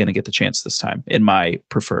Sebas is going to get the chance this time in my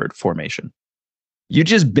preferred formation. You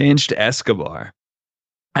just benched Escobar.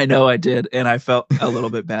 I know I did, and I felt a little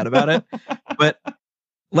bit bad about it. But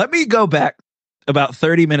let me go back about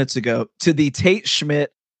 30 minutes ago to the Tate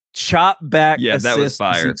Schmidt chop back assist. That was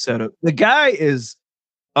fire. The guy is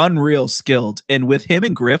unreal skilled. And with him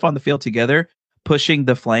and Griff on the field together, pushing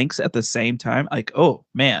the flanks at the same time, like, oh,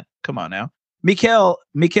 man, come on now. Mikel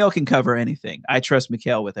can cover anything. I trust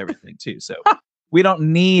Mikel with everything, too. So we don't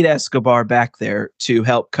need Escobar back there to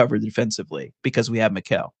help cover defensively because we have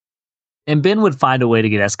Mikel. And Ben would find a way to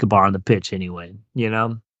get Escobar on the pitch anyway,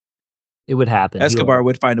 It would happen. Escobar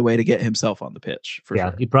would find a way to get himself on the pitch, for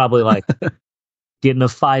sure. He'd probably get in a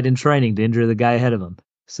fight in training to injure the guy ahead of him.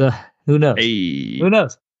 So who knows? Hey. Who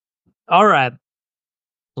knows? All right.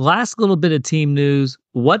 Last little bit of team news.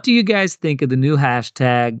 What do you guys think of the new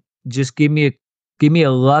hashtag? Just give me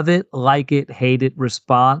a love it, like it, hate it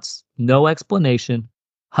response. No explanation.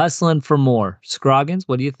 Hustling for more. Scroggins,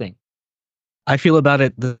 what do you think? I feel about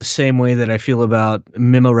it the same way that I feel about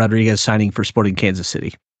Memo Rodriguez signing for Sporting Kansas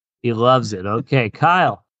City. He loves it. Okay,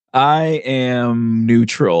 Kyle. I am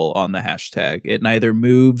neutral on the hashtag. It neither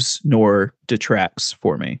moves nor detracts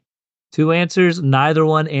for me. 2 answers. Neither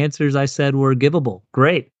one answers I said were givable.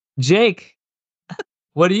 Great. Jake,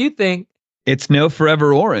 what do you think? It's no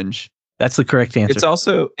Forever Orange. That's the correct answer.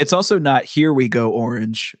 It's also not Here We Go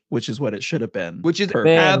Orange, which is what it should have been. Which is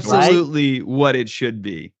Perfect. absolutely what it should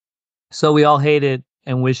be. So we all hate it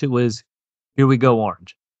and wish it was Here We Go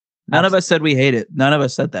Orange. None of us said we hate it. None of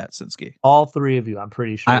us said that, Sinsky. All 3 of you, I'm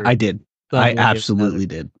pretty sure. I did. I absolutely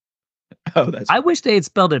did. Oh, that's. I wish they had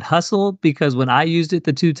spelled it hustle because when I used it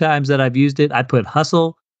the 2 times that I've used it, I put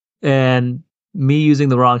hustle, and me using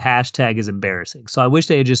the wrong hashtag is embarrassing. So I wish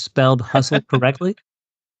they had just spelled hustle correctly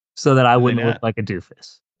so that I wouldn't look like a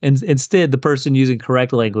doofus. And instead, the person using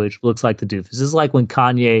correct language looks like the doofus. This is like when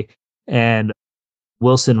Kanye and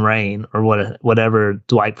Wilson Rain, or whatever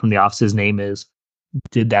Dwight from The Office's name is,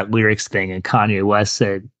 did that lyrics thing, and Kanye West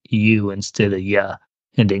said you instead of yeah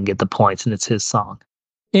and didn't get the points, and it's his song.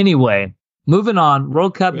 Anyway, moving on.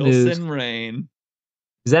 World Cup news. Wilson Rain.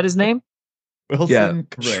 Is that his name? Wilson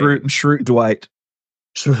Shroot Dwight.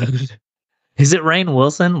 Is it Rain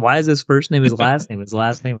Wilson? Why is his first name his last name? His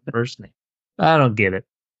last name first name. I don't get it.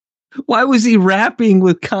 Why was he rapping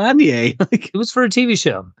with Kanye? It was for a TV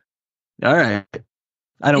show. All right.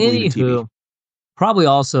 I don't believe in TV. Probably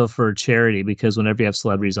also for charity, because whenever you have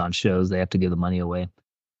celebrities on shows, they have to give the money away.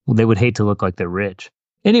 Well, they would hate to look like they're rich.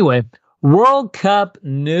 Anyway, World Cup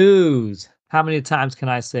news. How many times can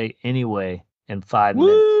I say anyway in 5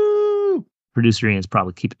 minutes? Producer Ian's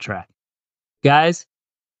probably keeping track. Guys,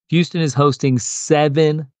 Houston is hosting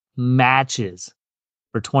 7 matches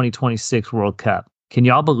for 2026 World Cup. Can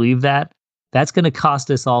y'all believe that? That's going to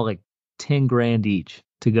cost us all like 10 grand each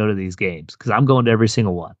to go to these games, because I'm going to every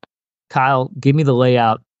single one. Kyle, give me the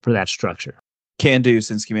layout for that structure. Can do,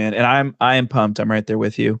 Sinsky, man. And I am pumped. I'm right there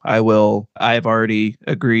with you. I have already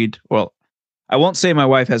agreed. Well, I won't say my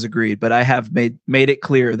wife has agreed, but I have made it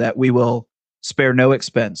clear that we will spare no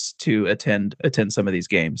expense to attend some of these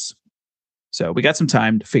games. So we got some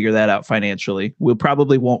time to figure that out financially. We'll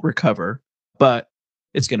probably won't recover, but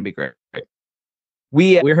it's going to be great.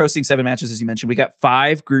 We're hosting 7 matches, as you mentioned. We got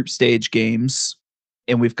 5 group stage games,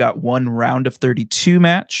 and we've got 1 round of 32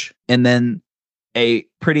 match, and then a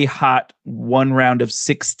pretty hot 1 round of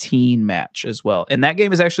 16 match as well. And that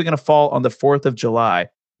game is actually going to fall on the 4th of July,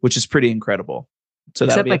 which is pretty incredible. So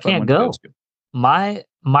Except I can't go.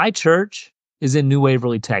 My church is in New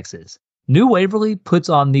Waverly, Texas. New Waverly puts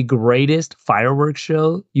on the greatest fireworks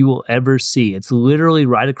show you will ever see. It's literally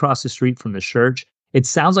right across the street from the church. It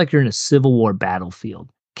sounds like you're in a Civil War battlefield.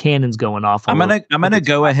 Cannons going off. I'm gonna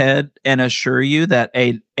go ahead and assure you that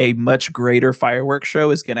a much greater fireworks show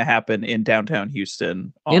is going to happen in downtown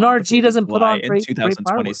Houston. NRG doesn't put on in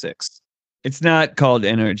 2026. It's not called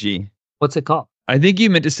NRG. What's it called? I think you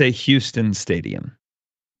meant to say Houston Stadium.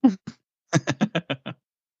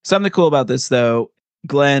 Something cool about this, though,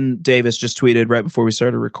 Glenn Davis just tweeted right before we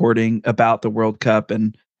started recording about the World Cup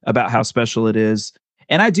and about how special it is.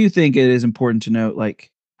 And I do think it is important to note,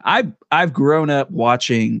 like, I've grown up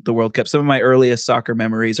watching the World Cup. Some of my earliest soccer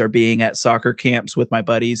memories are being at soccer camps with my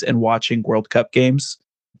buddies and watching World Cup games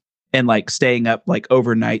and like staying up like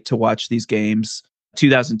overnight to watch these games.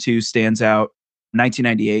 2002 stands out.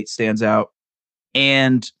 1998 stands out.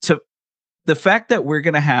 And the fact that we're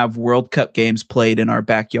going to have World Cup games played in our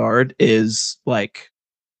backyard is like,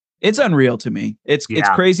 it's unreal to me. It's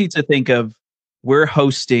crazy to think of. We're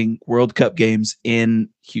hosting World Cup games in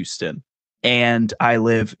Houston, and I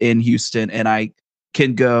live in Houston, and I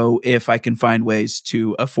can go if I can find ways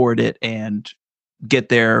to afford it and get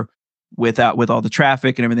there with all the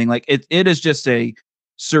traffic and everything. Like it is just a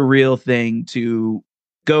surreal thing to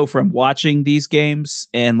go from watching these games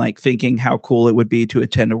and like thinking how cool it would be to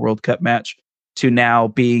attend a World Cup match to now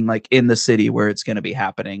being like in the city where it's going to be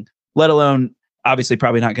happening, let alone obviously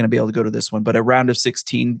probably not going to be able to go to this one, but a round of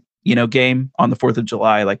 16, game on the 4th of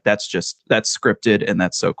July. Like that's scripted and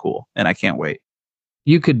that's so cool. And I can't wait.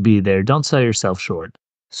 You could be there. Don't sell yourself short.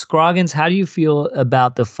 Scroggins, how do you feel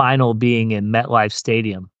about the final being in MetLife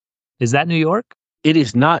Stadium? Is that New York? It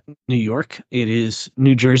is not New York. It is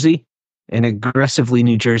New Jersey, and aggressively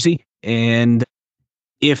New Jersey. And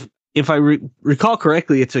if I recall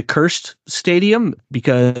correctly, it's a cursed stadium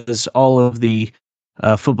because all of the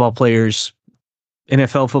football players,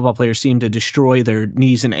 NFL football players, seem to destroy their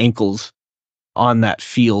knees and ankles on that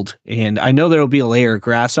field. And I know there will be a layer of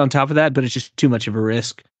grass on top of that, but it's just too much of a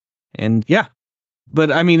risk. And yeah, but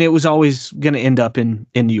I mean, it was always going to end up in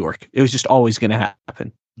New York. It was just always going to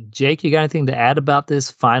happen. Jake, you got anything to add about this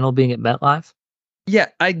final being at MetLife? Yeah,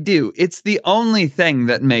 I do. It's the only thing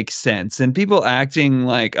that makes sense. And people acting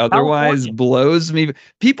like otherwise blows me.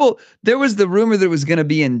 There was the rumor that it was going to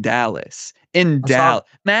be in Dallas.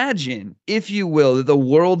 Imagine, if you will, that the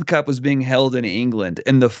World Cup was being held in England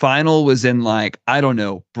and the final was in, like, I don't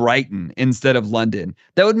know, Brighton instead of London.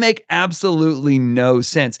 That would make absolutely no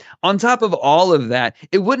sense. On top of all of that,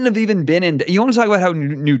 it wouldn't have even been in. You want to talk about how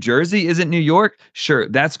New Jersey isn't New York? Sure,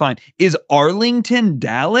 that's fine. Is Arlington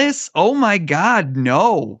Dallas? Oh my God,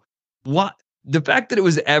 no. What? The fact that it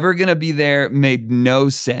was ever going to be there made no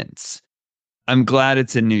sense. I'm glad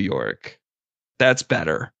it's in New York. That's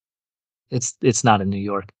better. It's not in New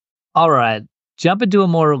York. All right. Jump into a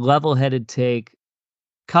more level-headed take.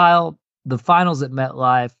 Kyle, the finals at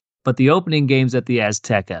MetLife, but the opening game's at the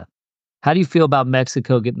Azteca. How do you feel about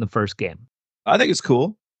Mexico getting the first game? I think it's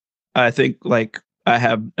cool. I think like I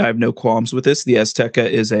have no qualms with this. The Azteca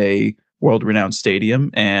is a world-renowned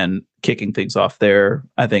stadium, and kicking things off there,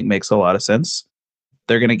 I think, makes a lot of sense.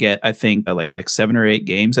 They're going to get, I think, like 7 or 8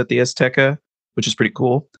 games at the Azteca, which is pretty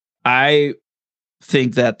cool. I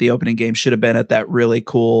think that the opening game should have been at that really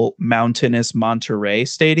cool mountainous Monterrey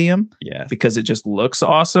stadium. Yeah. Because it just looks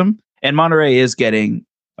awesome. And Monterrey is getting,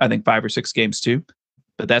 I think, 5 or 6 games too.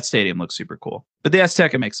 But that stadium looks super cool. But the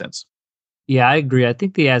Azteca makes sense. Yeah, I agree. I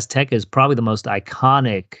think the Azteca is probably the most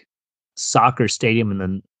iconic soccer stadium in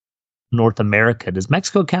the North America. Does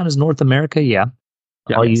Mexico count as North America? Yeah.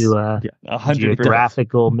 All you 100%.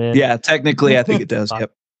 geographical men. Yeah, technically, I think it does.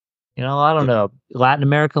 Yep. I don't know. Latin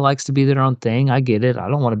America likes to be their own thing. I get it. I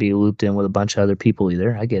don't want to be looped in with a bunch of other people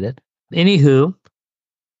either. I get it. Anywho,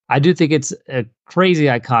 I do think it's a crazy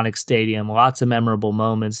iconic stadium. Lots of memorable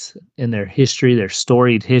moments in their history, their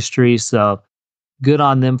storied history. So good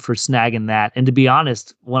on them for snagging that. And to be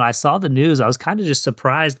honest, when I saw the news, I was kind of just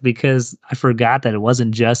surprised because I forgot that it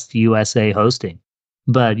wasn't just USA hosting,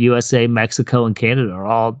 but USA, Mexico, and Canada are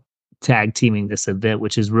all tag teaming this event,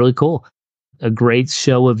 which is really cool. A great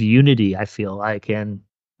show of unity, I feel like. And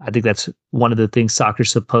I think that's one of the things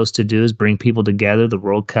soccer's supposed to do is bring people together. The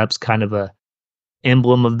World Cup's kind of a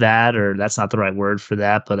emblem of that, or that's not the right word for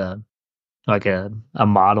that, but a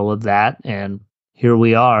model of that. And here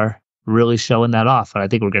we are really showing that off. And I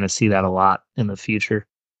think we're going to see that a lot in the future.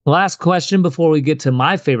 Last question before we get to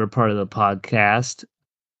my favorite part of the podcast.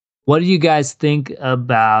 What do you guys think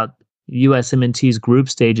about USMNT's group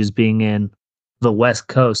stages being in the West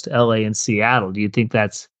Coast, LA and Seattle? Do you think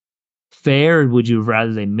that's fair, or would you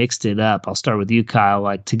rather they mixed it up? I'll start with you, Kyle,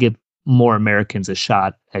 like to give more Americans a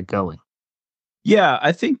shot at going. Yeah,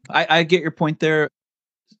 I think I get your point there.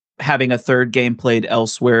 Having a third game played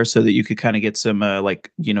elsewhere so that you could kind of get some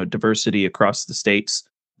diversity across the states.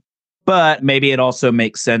 But maybe it also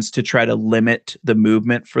makes sense to try to limit the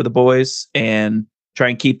movement for the boys and try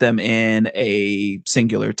and keep them in a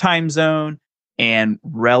singular time zone and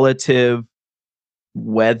relative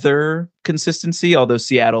weather consistency, although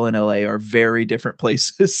Seattle and LA are very different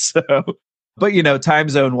places. So, but time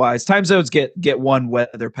zones get one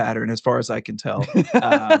weather pattern as far as I can tell.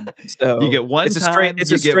 So you get one it's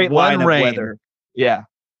a straight line of weather. Yeah.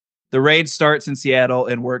 The rain starts in Seattle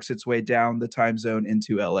and works its way down the time zone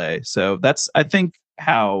into LA. So that's, I think,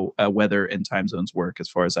 how weather and time zones work as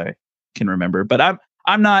far as I can remember. But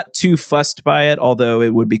I'm not too fussed by it, although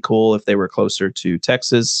it would be cool if they were closer to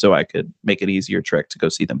Texas so I could make an easier trek to go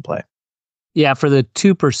see them play. Yeah, for the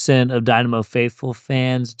 2% of Dynamo faithful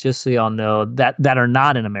fans, just so y'all know, that are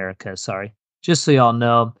not in America, just so y'all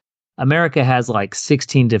know, America has like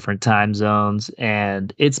 16 different time zones,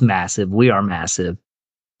 and it's massive. We are massive.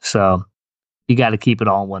 So you got to keep it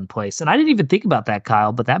all in one place. And I didn't even think about that,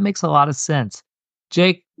 Kyle, but that makes a lot of sense.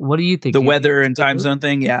 Jake, what do you think? The weather and time zone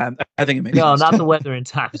thing? Yeah, I think it makes sense. No, not the weather and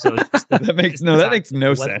time zone. That makes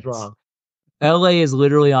no sense. Wrong. LA is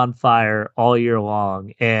literally on fire all year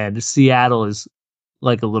long, and Seattle is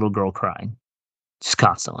like a little girl crying just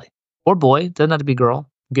constantly. Or boy, doesn't have to be girl.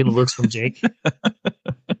 I'm getting looks from Jake.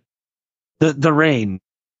 The rain.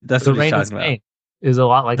 That's the what he's rain in talking about. Spain is a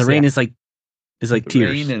lot like The rain is like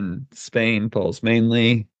tears. Rain in Spain pulls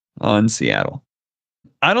mainly on Seattle.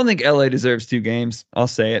 I don't think LA deserves 2 games. I'll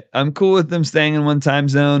say it. I'm cool with them staying in one time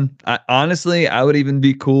zone. Honestly, I would even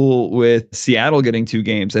be cool with Seattle getting 2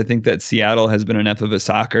 games. I think that Seattle has been enough of a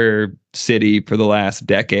soccer city for the last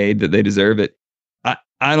decade that they deserve it.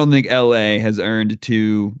 I don't think LA has earned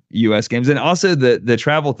 2 US games. And also the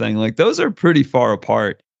travel thing, like those are pretty far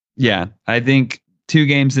apart. Yeah, I think 2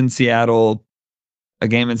 games in Seattle, a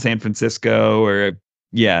game in San Francisco,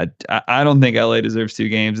 I don't think LA deserves 2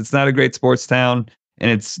 games. It's not a great sports town. And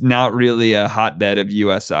it's not really a hotbed of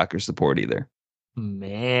U.S. soccer support either.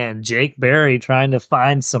 Man, Jake Berry trying to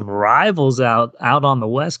find some rivals out on the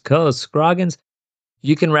West Coast. Scroggins,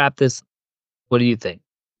 you can wrap this. What do you think?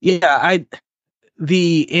 Yeah,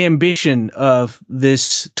 the ambition of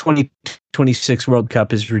this 2026 World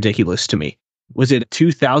Cup is ridiculous to me. Was it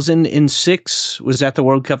 2006? Was that the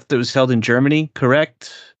World Cup that was held in Germany? Correct?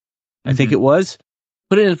 Mm-hmm. I think it was.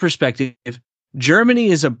 Put it in perspective. Germany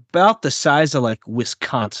is about the size of like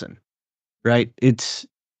Wisconsin, right? It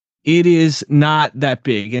is not that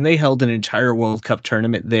big, and they held an entire World Cup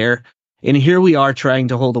tournament there. And here we are trying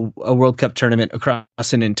to hold a World Cup tournament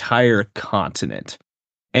across an entire continent,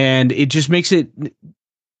 and it just makes it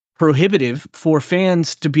prohibitive for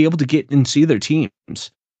fans to be able to get and see their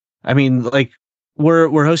teams. I mean, like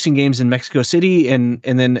we're hosting games in Mexico City, and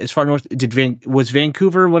then as far north, was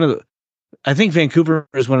Vancouver one of the? I think Vancouver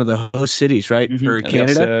is one of the host cities, right, for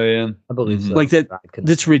Canada. So, yeah. I believe so. Like that.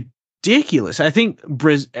 That's ridiculous. I think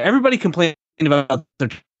everybody complained about the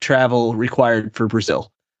travel required for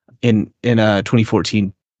Brazil in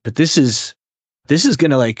 2014, but this is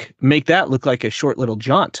going to like make that look like a short little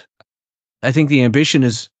jaunt. I think the ambition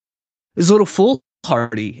is a little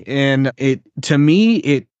foolhardy, and to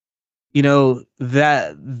me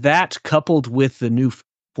that coupled with the new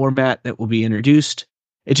format that will be introduced,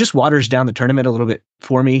 it just waters down the tournament a little bit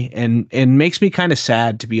for me and makes me kind of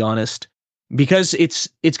sad, to be honest, because it's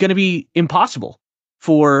going to be impossible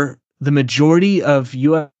for the majority of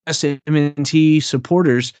USMNT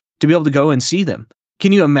supporters to be able to go and see them.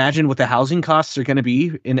 Can you imagine what the housing costs are going to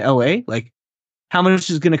be in LA? Like, how much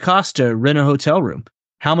is it going to cost to rent a hotel room?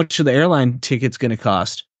 How much are the airline tickets going to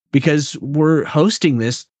cost? Because we're hosting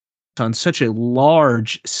this on such a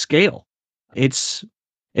large scale. It's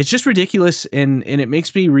just ridiculous, and it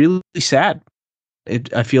makes me really sad.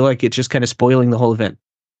 I feel like it's just kind of spoiling the whole event.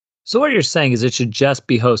 So what you're saying is it should just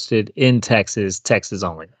be hosted in Texas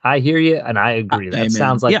only. I hear you, and I agree. That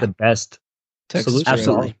sounds like the best solution.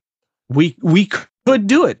 Absolutely. We could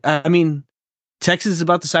do it. I mean, Texas is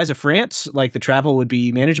about the size of France. Like, the travel would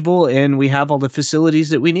be manageable, and we have all the facilities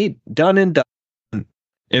that we need. Done and done.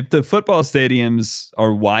 If the football stadiums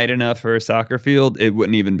are wide enough for a soccer field, it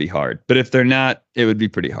wouldn't even be hard. But if they're not, it would be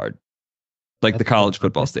pretty hard. Like the college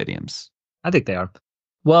football stadiums. I think they are.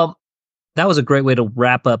 Well, that was a great way to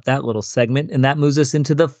wrap up that little segment. And that moves us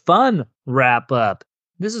into the fun wrap up.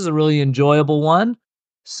 This is a really enjoyable one.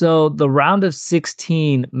 So the round of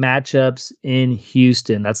 16 matchups in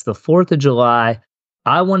Houston, that's the 4th of July.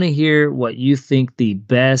 I want to hear what you think the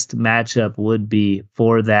best matchup would be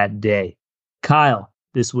for that day. Kyle,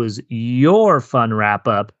 this was your fun wrap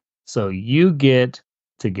up. So you get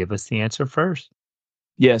to give us the answer first.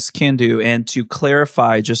 Yes, can do. And to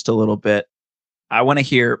clarify just a little bit, I want to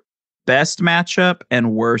hear best matchup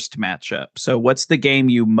and worst matchup. So what's the game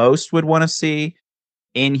you most would want to see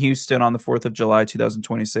in Houston on the 4th of July,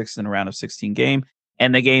 2026 in a round of 16 game,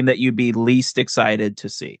 and the game that you'd be least excited to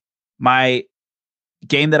see? My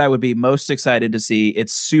game that I would be most excited to see,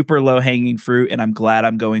 it's super low hanging fruit, and I'm glad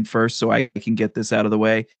I'm going first so I can get this out of the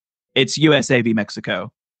way. It's USA v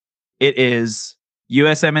Mexico. It is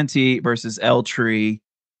USMNT versus L Tree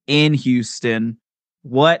in Houston.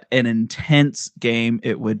 What an intense game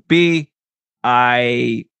it would be.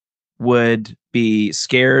 I would be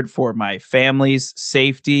scared for my family's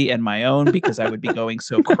safety and my own because I would be going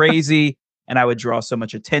so crazy and I would draw so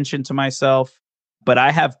much attention to myself. But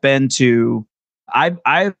I've been to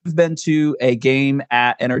a game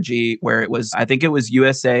at NRG where I think it was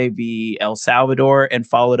USA v El Salvador and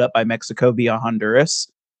followed up by Mexico via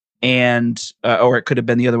Honduras. And or it could have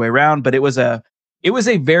been the other way around, but it was a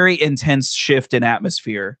very intense shift in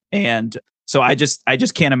atmosphere. And so I just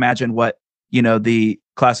can't imagine what, the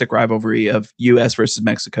classic rivalry of US versus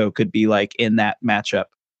Mexico could be like in that matchup.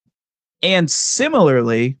 And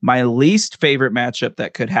similarly, my least favorite matchup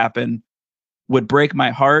that could happen would break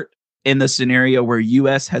my heart in the scenario where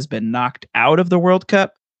US has been knocked out of the World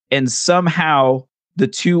Cup and somehow the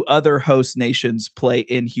two other host nations play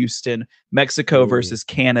in Houston, Mexico versus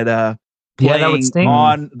Canada, playing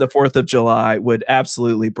on the 4th of July would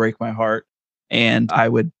absolutely break my heart. And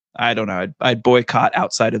I'd boycott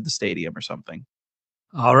outside of the stadium or something.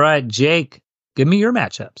 All right, Jake, give me your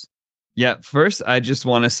matchups. Yeah, first, I just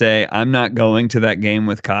want to say I'm not going to that game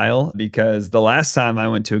with Kyle because the last time I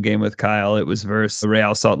went to a game with Kyle, it was versus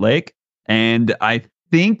Real Salt Lake. And I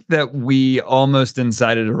think that we almost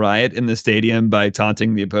incited a riot in the stadium by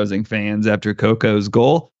taunting the opposing fans after Coco's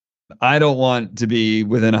goal. I don't want to be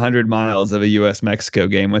within 100 miles of a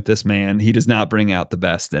U.S.-Mexico game with this man. He does not bring out the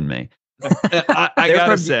best in me. I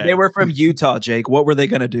gotta say. They were from Utah, Jake. What were they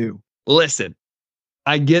going to do? Listen,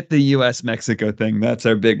 I get the U.S.-Mexico thing. That's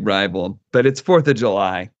our big rival. But it's 4th of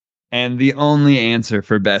July. And the only answer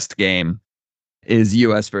for best game is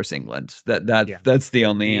U.S. versus England. That's the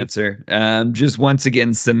only answer. Just once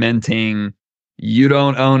again cementing, you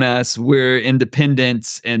don't own us. We're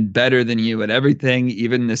independent and better than you at everything,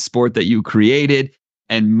 even the sport that you created.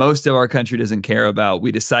 And most of our country doesn't care about.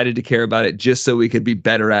 We decided to care about it just so we could be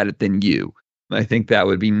better at it than you. I think that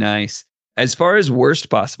would be nice. As far as worst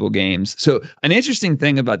possible games, so an interesting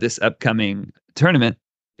thing about this upcoming tournament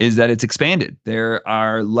is that it's expanded. There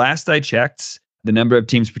are, last I checked, the number of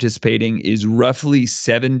teams participating is roughly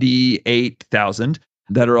 78,000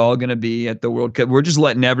 that are all going to be at the World Cup. We're just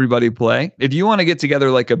letting everybody play. If you want to get together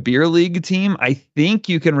like a beer league team, I think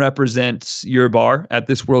you can represent your bar at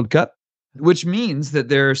this World Cup, which means that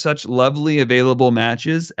there are such lovely available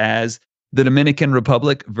matches as the Dominican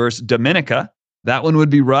Republic versus Dominica. That one would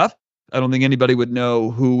be rough. I don't think anybody would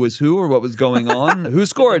know who was who or what was going on. Who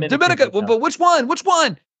scored? Dominica. Well, but which one? Which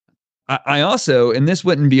one? I also, and this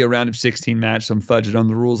wouldn't be a round of 16 match, so I'm fudging on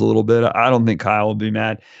the rules a little bit. I don't think Kyle will be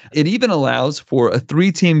mad. It even allows for a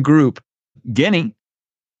 3-team group,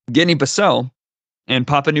 Guinea-Bissau, and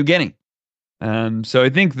Papua New Guinea. So I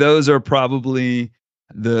think those are probably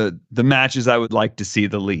the matches I would like to see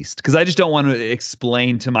the least, because I just don't want to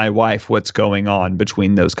explain to my wife what's going on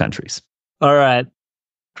between those countries. All right.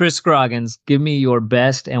 Chris Scroggins, give me your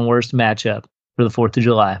best and worst matchup for the 4th of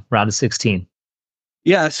July, round of 16.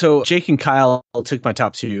 Yeah, so Jake and Kyle took my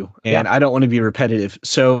top two, and I don't want to be repetitive.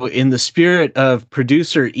 So in the spirit of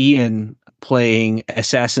producer Ian playing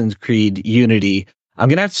Assassin's Creed Unity, I'm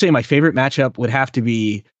going to have to say my favorite matchup would have to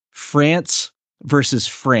be France versus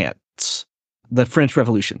France, the French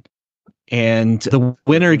Revolution. And the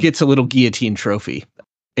winner gets a little guillotine trophy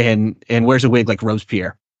and wears a wig like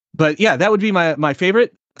Robespierre. But yeah, that would be my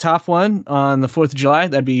favorite top one on the 4th of July.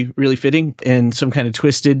 That'd be really fitting in some kind of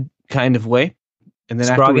twisted kind of way. And then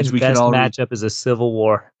Scroggins' afterwards, we best could all matchup is a civil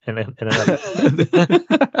war.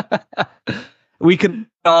 We could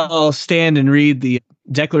all stand and read the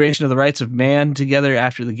Declaration of the Rights of Man together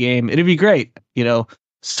after the game. It'd be great.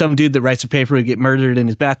 Some dude that writes a paper would get murdered in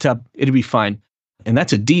his bathtub. It'd be fine. And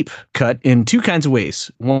that's a deep cut in two kinds of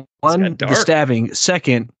ways. One, the stabbing.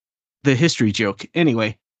 Second, the history joke.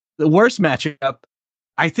 Anyway, the worst matchup,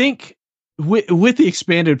 I think, with the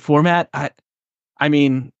expanded format, I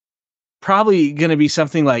mean, probably going to be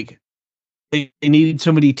something like they needed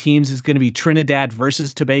so many teams is going to be Trinidad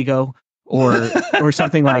versus Tobago or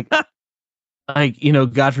something like,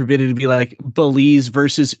 God forbid it'd be like Belize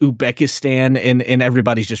versus Uzbekistan and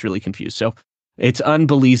everybody's just really confused. So it's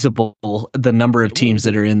unbelievable the number of teams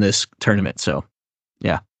that are in this tournament. So,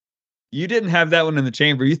 yeah. You didn't have that one in the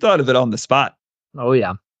chamber. You thought of it on the spot. Oh,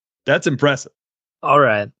 yeah. That's impressive. All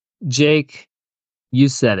right. Jake, you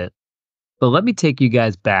said it. But let me take you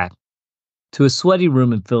guys back to a sweaty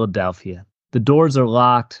room in Philadelphia. The doors are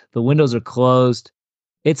locked. The windows are closed.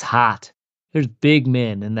 It's hot. There's big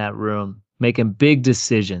men in that room making big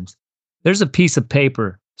decisions. There's a piece of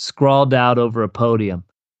paper scrawled out over a podium.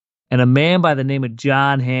 And a man by the name of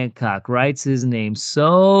John Hancock writes his name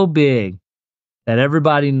so big that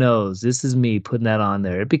everybody knows this is me putting that on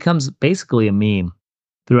there. It becomes basically a meme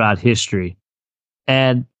throughout history.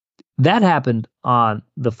 And that happened on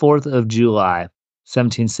the 4th of July,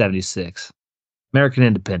 1776, American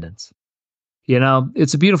independence. You know,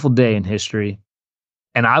 it's a beautiful day in history.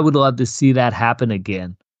 And I would love to see that happen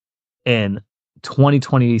again in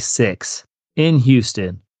 2026 in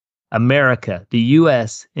Houston, America, the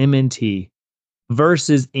U.S. MNT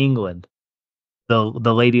versus England, the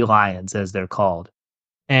Lady Lions, as they're called.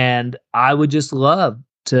 And I would just love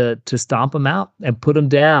to stomp them out and put them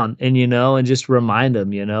down and, and just remind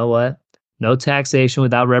them, you know what? No taxation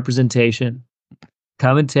without representation.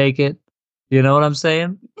 Come and take it. You know what I'm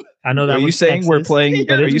saying? I know that. Are you saying we're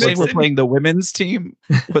playing? Are you saying we're playing the women's team?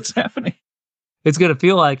 What's happening? It's gonna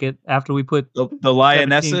feel like it after we put the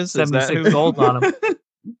Lionesses. 76 gold on them.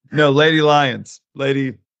 No, Lady Lions,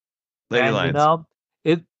 Lady Lions.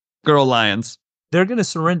 Girl Lions. They're gonna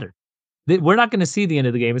surrender. We're not gonna see the end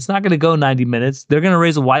of the game. It's not gonna go 90 minutes. They're gonna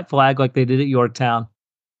raise a white flag like they did at Yorktown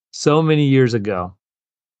so many years ago,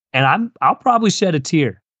 and I'll probably shed a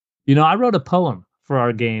tear. I wrote a poem for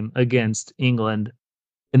our game against England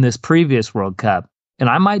in this previous World Cup, and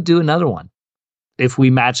I might do another one if we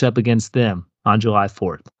match up against them on July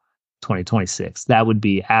 4th, 2026. That would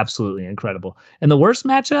be absolutely incredible. And the worst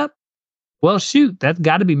matchup? Well, shoot, that's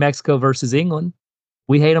got to be Mexico versus England.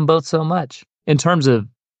 We hate them both so much in terms of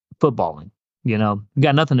footballing. We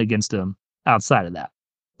got nothing against them outside of that.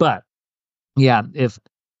 But yeah, if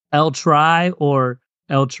El Tri or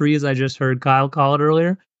El Tree, as I just heard Kyle call it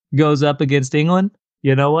earlier, goes up against England,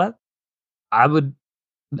 you know what? I would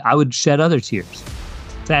shed other tears,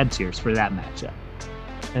 sad tears for that matchup.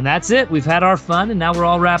 And that's it. We've had our fun, and now we're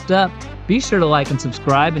all wrapped up. Be sure to like and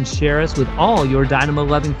subscribe and share us with all your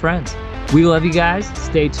Dynamo-loving friends. We love you guys.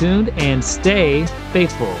 Stay tuned and stay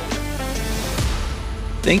faithful.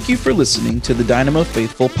 Thank you for listening to the Dynamo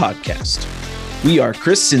Faithful podcast. We are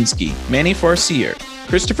Chris Sinski, Manny Farcier,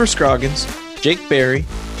 Christopher Scroggins, Jake Berry,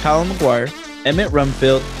 Kyle McGuire, Emmett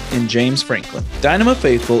Rumfield, and James Franklin. Dynamo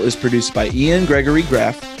Faithful is produced by Ian Gregory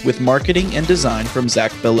Graff with marketing and design from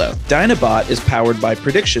Zach Belleau. Dynabot is powered by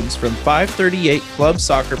predictions from 538 Club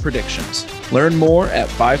Soccer Predictions. Learn more at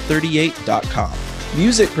 538.com.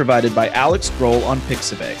 Music provided by Alex Grohl on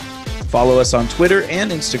Pixabay. Follow us on Twitter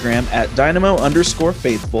and Instagram at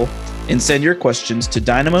Dynamo_Faithful and send your questions to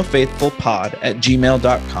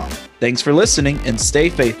dynamofaithfulpod@gmail.com. Thanks for listening and stay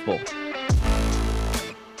faithful.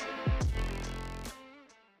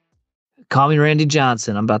 Call me Randy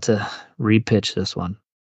Johnson. I'm about to repitch this one.